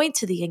can point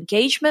to the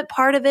engagement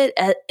part of it,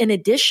 in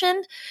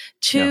addition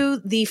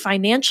to the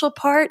financial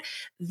part,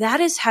 that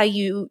is how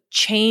you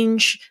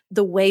change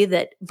the way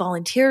that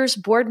volunteers,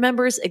 board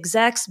members,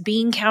 execs,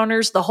 bean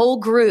counters, the whole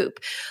group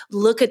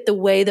look at the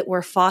way that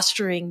we're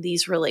fostering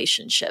these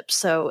relationships.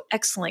 So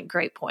excellent,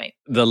 great point.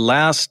 The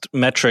last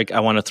metric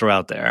I want to throw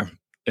out there,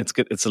 it's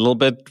good. It's a little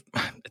bit,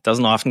 it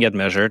doesn't often get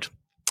measured,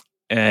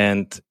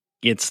 and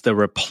it's the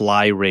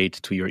reply rate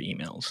to your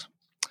emails.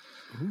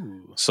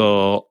 Ooh.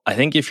 So I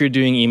think if you're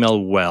doing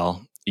email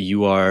well,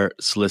 you are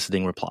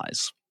soliciting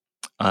replies.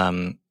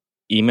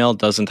 Email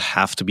doesn't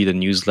have to be the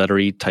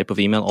newslettery type of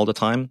email all the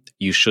time.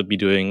 You should be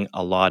doing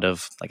a lot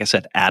of, like I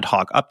said, ad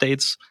hoc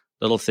updates,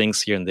 little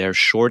things here and there,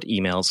 short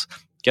emails.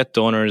 Get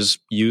donors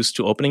used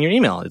to opening your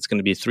email. It's going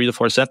to be 3 to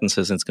 4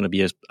 sentences, and it's going to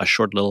be a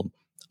short little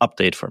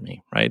update for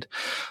me, right?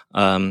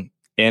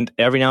 And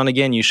every now and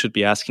again, you should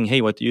be asking,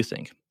 hey, what do you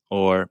think?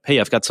 Or,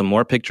 hey, I've got some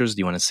more pictures. Do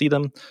you want to see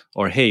them?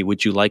 Or, hey,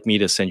 would you like me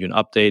to send you an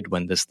update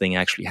when this thing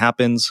actually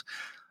happens?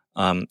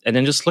 And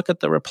then just look at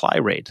the reply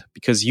rate,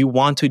 because you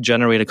want to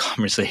generate a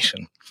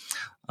conversation.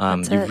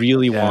 You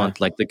really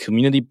want, like the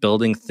community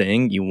building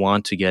thing, you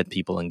want to get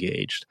people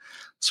engaged.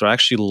 So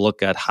actually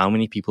look at how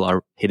many people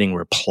are hitting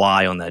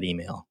reply on that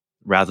email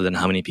rather than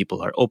how many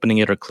people are opening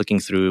it or clicking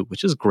through,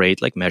 which is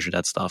great, like measure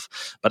that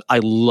stuff. But I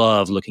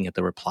love looking at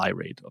the reply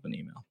rate of an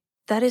email.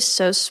 That is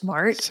so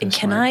smart. And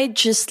can I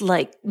just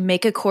like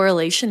make a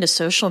correlation to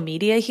social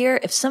media here?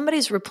 If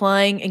somebody's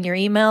replying in your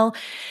email,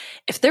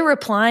 if they're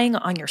replying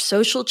on your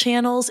social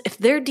channels, if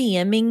they're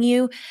DMing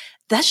you,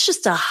 that's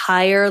just a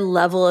higher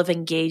level of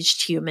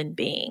engaged human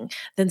being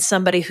than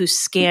somebody who's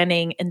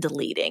scanning and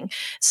deleting.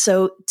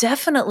 So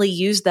definitely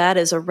use that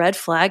as a red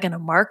flag and a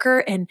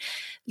marker. And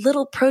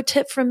little pro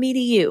tip from me to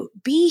you,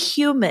 be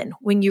human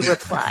when you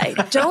reply.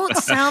 Don't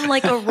sound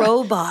like a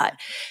robot.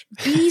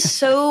 Be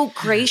so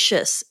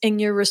gracious in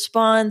your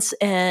response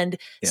and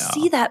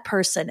see that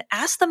person.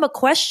 Ask them a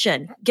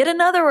question. Get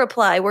another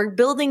reply. We're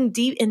building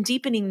deep and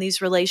deepening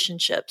these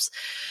relationships.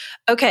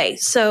 Okay,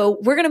 so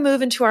we're going to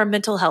move into our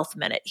mental health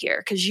minute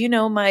here because,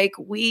 Mike,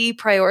 we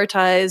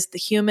prioritize the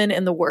human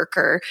and the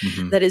worker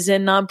that is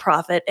in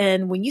nonprofit.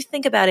 And when you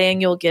think about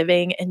annual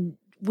giving, and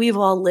we've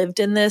all lived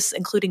in this,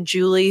 including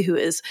Julie, who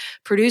is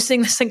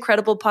producing this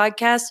incredible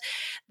podcast,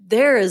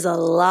 there is a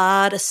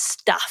lot of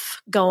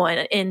stuff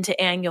going into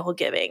annual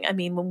giving. I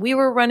mean, when we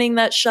were running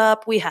that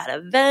shop, we had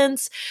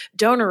events,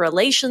 donor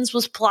relations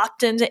was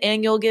plopped into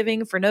annual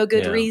giving for no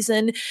good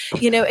reason,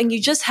 and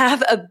you just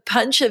have a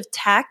bunch of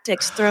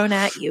tactics thrown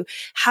at you.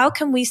 How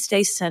can we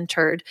stay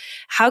centered?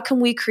 How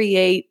can we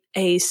create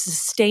a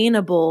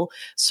sustainable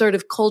sort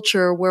of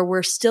culture where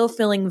we're still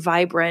feeling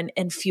vibrant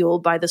and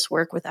fueled by this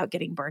work without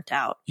getting burnt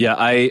out? Yeah,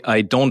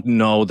 I don't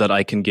know that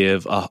I can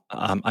give.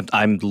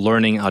 I'm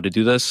learning how to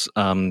do this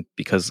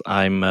because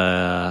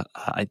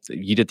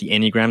you did the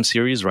Enneagram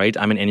series, right?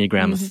 I'm an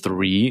Enneagram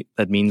 3.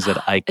 That means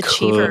that I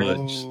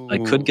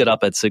could get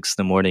up at 6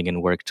 a.m.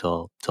 and work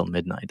till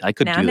midnight. I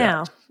could do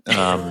that.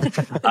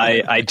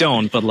 I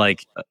don't, but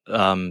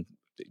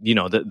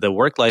the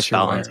work-life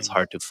balance is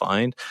hard to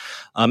find.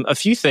 A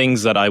few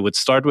things that I would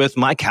start with,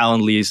 my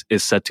Calendly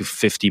is set to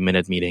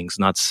 50-minute meetings,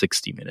 not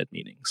 60-minute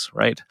meetings,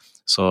 right?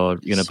 So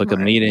you're going to book a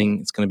meeting,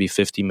 it's going to be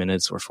 50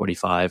 minutes or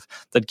 45.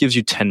 That gives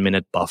you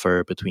 10-minute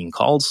buffer between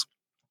calls.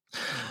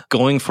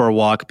 Going for a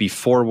walk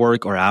before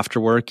work or after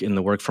work in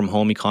the work from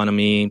home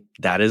economy,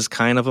 that is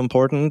kind of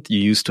important. You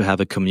used to have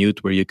a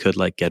commute where you could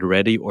get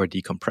ready or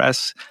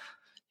decompress.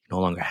 No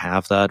longer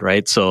have that,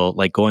 right? So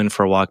going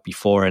for a walk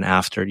before and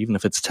after, even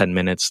if it's 10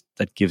 minutes,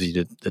 that gives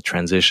you the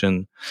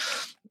transition.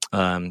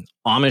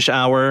 Amish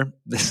hour,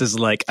 this is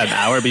an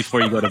hour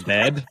before you go to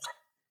bed.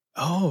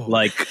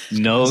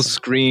 No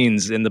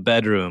screens in the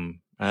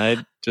bedroom, right?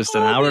 Just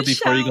an hour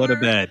before you go to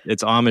bed.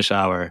 It's Amish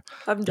hour.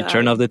 You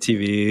turn off the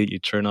TV, you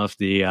turn off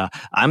the...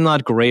 I'm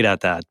not great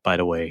at that, by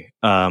the way.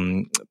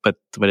 But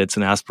it's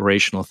an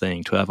aspirational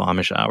thing to have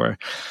Amish hour.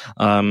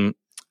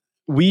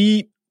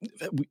 We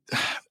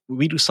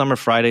do summer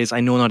Fridays.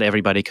 I know not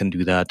everybody can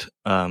do that,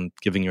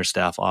 giving your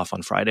staff off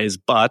on Fridays.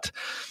 But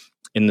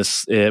in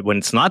this, when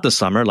it's not the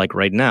summer, like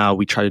right now,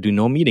 we try to do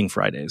no meeting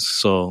Fridays.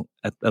 So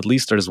at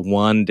least there's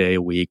one day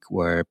a week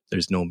where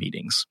there's no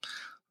meetings.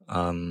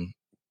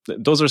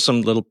 Those are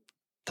some little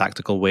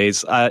tactical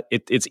ways.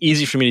 It's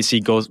easy for me to see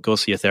go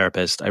see a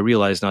therapist. I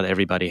realize not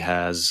everybody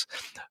has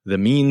the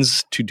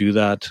means to do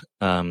that.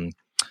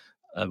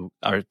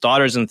 Our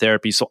daughter's in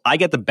therapy, so I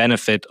get the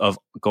benefit of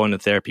going to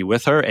therapy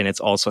with her, and it's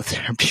also a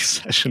therapy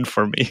session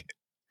for me.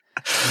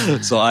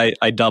 So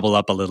I double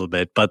up a little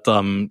bit, but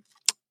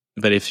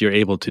if you're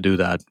able to do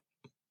that,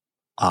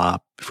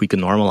 if we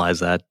can normalize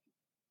that,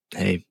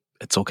 hey,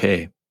 it's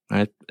okay,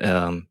 right?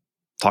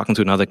 Talking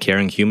to another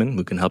caring human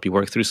who can help you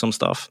work through some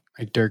stuff.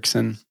 Like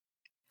Dirksen.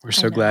 We're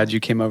so glad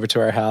you came over to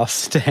our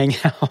house to hang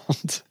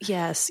out.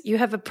 Yes, you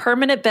have a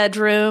permanent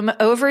bedroom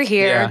over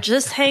here. Yeah.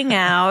 Just hang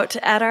out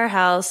at our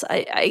house.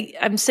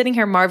 I'm sitting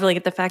here marveling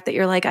at the fact that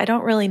you're like, I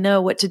don't really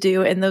know what to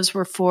do. And those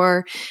were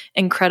 4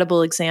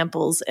 incredible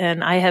examples.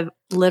 And I have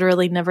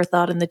literally never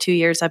thought in the 2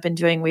 years I've been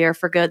doing We Are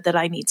for Good that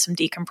I need some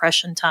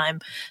decompression time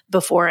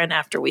before and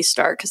after we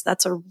start, because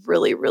that's a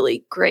really,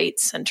 really great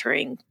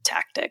centering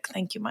tactic.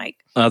 Thank you, Mike.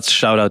 Let's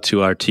shout out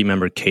to our team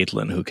member,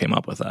 Caitlin, who came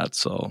up with that.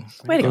 So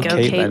way to go,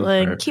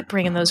 Caitlin. Keep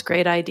bringing those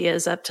great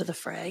ideas up to the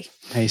fray.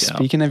 Hey,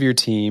 speaking of your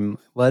team,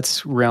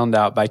 let's round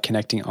out by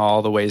connecting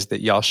all the ways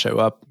that y'all show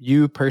up.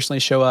 You personally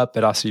show up,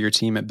 but also your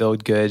team at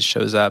Build Good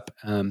shows up.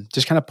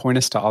 Just kind of point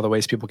us to all the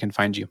ways people can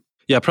find you.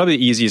 Yeah, probably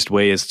the easiest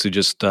way is to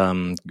just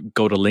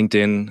go to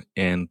LinkedIn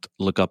and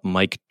look up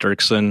Mike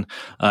Dirksen.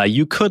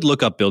 You could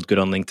look up Build Good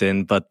on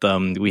LinkedIn, but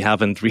we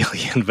haven't really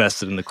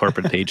invested in the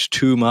corporate page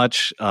too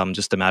much.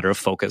 Just a matter of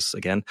focus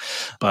again.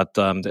 But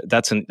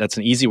that's an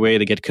easy way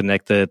to get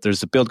connected.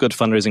 There's the Build Good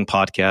fundraising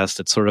podcast.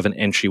 It's sort of an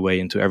entryway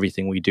into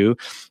everything we do,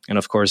 and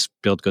of course,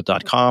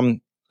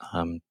 buildgood.com.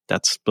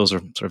 Those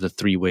are sort of the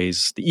three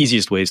ways, the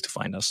easiest ways to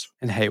find us.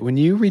 And hey, when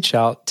you reach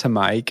out to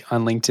Mike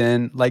on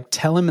LinkedIn, like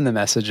tell him in the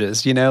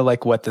messages,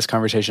 like what this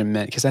conversation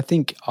meant. Because I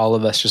think all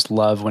of us just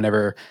love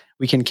whenever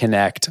we can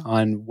connect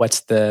on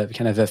what's the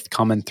kind of the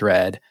common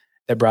thread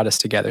that brought us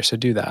together. So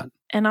do that.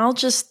 And I'll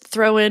just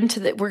throw we're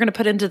going to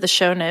put into the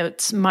show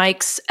notes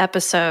Mike's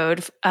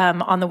episode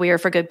on the We Are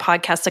For Good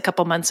podcast a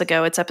couple months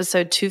ago. It's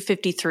episode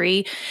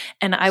 253.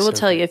 And I will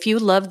tell you, if you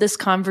love this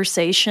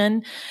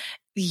conversation,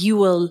 you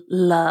will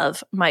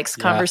love Mike's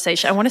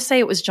conversation. I want to say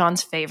it was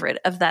John's favorite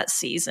of that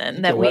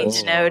season that we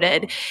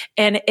noted.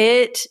 And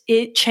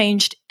it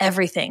changed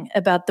everything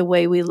about the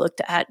way we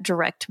looked at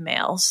direct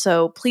mail.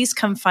 So please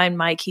come find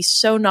Mike. He's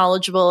so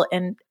knowledgeable,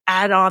 and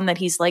add on that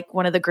he's like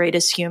one of the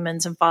greatest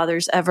humans and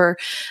fathers ever.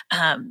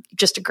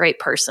 Just a great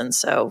person.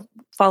 So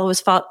follow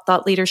his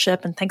thought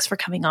leadership, and thanks for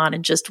coming on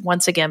and just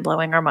once again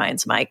blowing our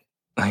minds, Mike.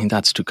 I mean,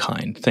 that's too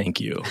kind. Thank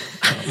you.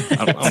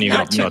 I don't even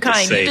not too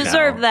kind. You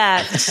deserve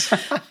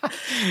that.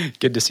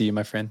 Good to see you,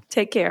 my friend.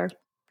 Take care.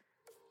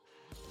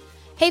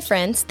 Hey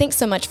friends, thanks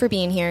so much for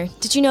being here.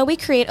 Did you know we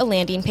create a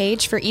landing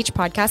page for each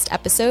podcast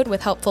episode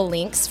with helpful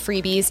links,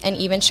 freebies, and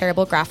even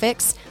shareable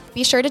graphics?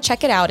 Be sure to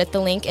check it out at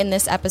the link in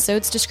this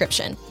episode's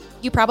description.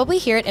 You probably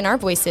hear it in our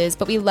voices,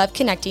 but we love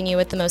connecting you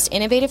with the most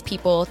innovative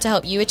people to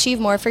help you achieve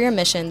more for your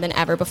mission than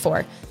ever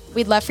before.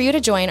 We'd love for you to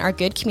join our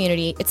good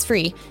community. It's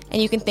free, and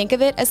you can think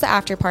of it as the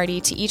after party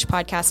to each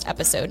podcast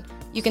episode.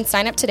 You can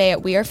sign up today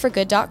at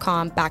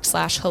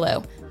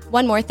weareforgood.com/hello.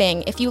 One more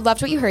thing, if you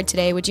loved what you heard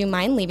today, would you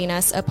mind leaving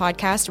us a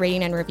podcast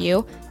rating and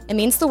review? It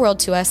means the world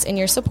to us, and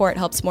your support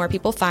helps more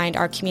people find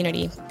our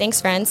community.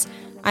 Thanks, friends.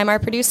 I'm our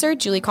producer,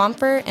 Julie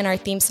Comfer, and our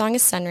theme song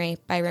is Sunray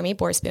by Remy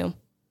Borsboom.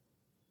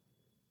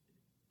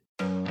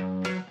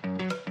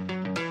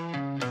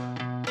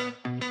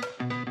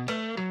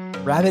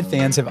 Rabid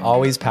fans have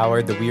always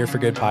powered the We Are For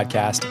Good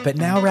podcast, but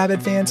now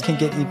Rabid fans can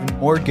get even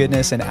more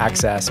goodness and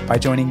access by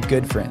joining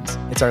Good Friends.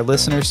 It's our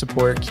listener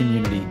support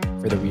community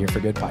for the We Are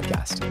For Good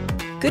podcast.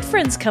 Good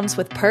Friends comes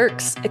with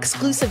perks,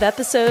 exclusive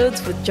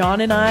episodes with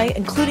John and I,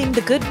 including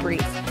the Good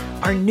Brief,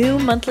 our new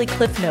monthly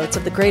cliff notes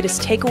of the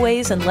greatest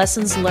takeaways and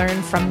lessons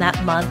learned from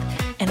that month,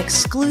 and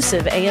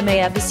exclusive AMA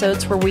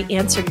episodes where we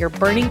answer your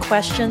burning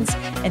questions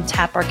and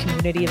tap our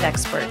community of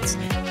experts.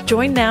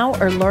 Join now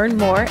or learn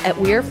more at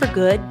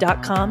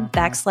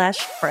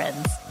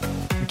weareforgood.com/friends.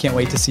 We can't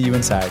wait to see you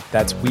inside.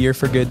 That's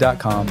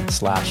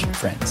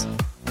weareforgood.com/friends.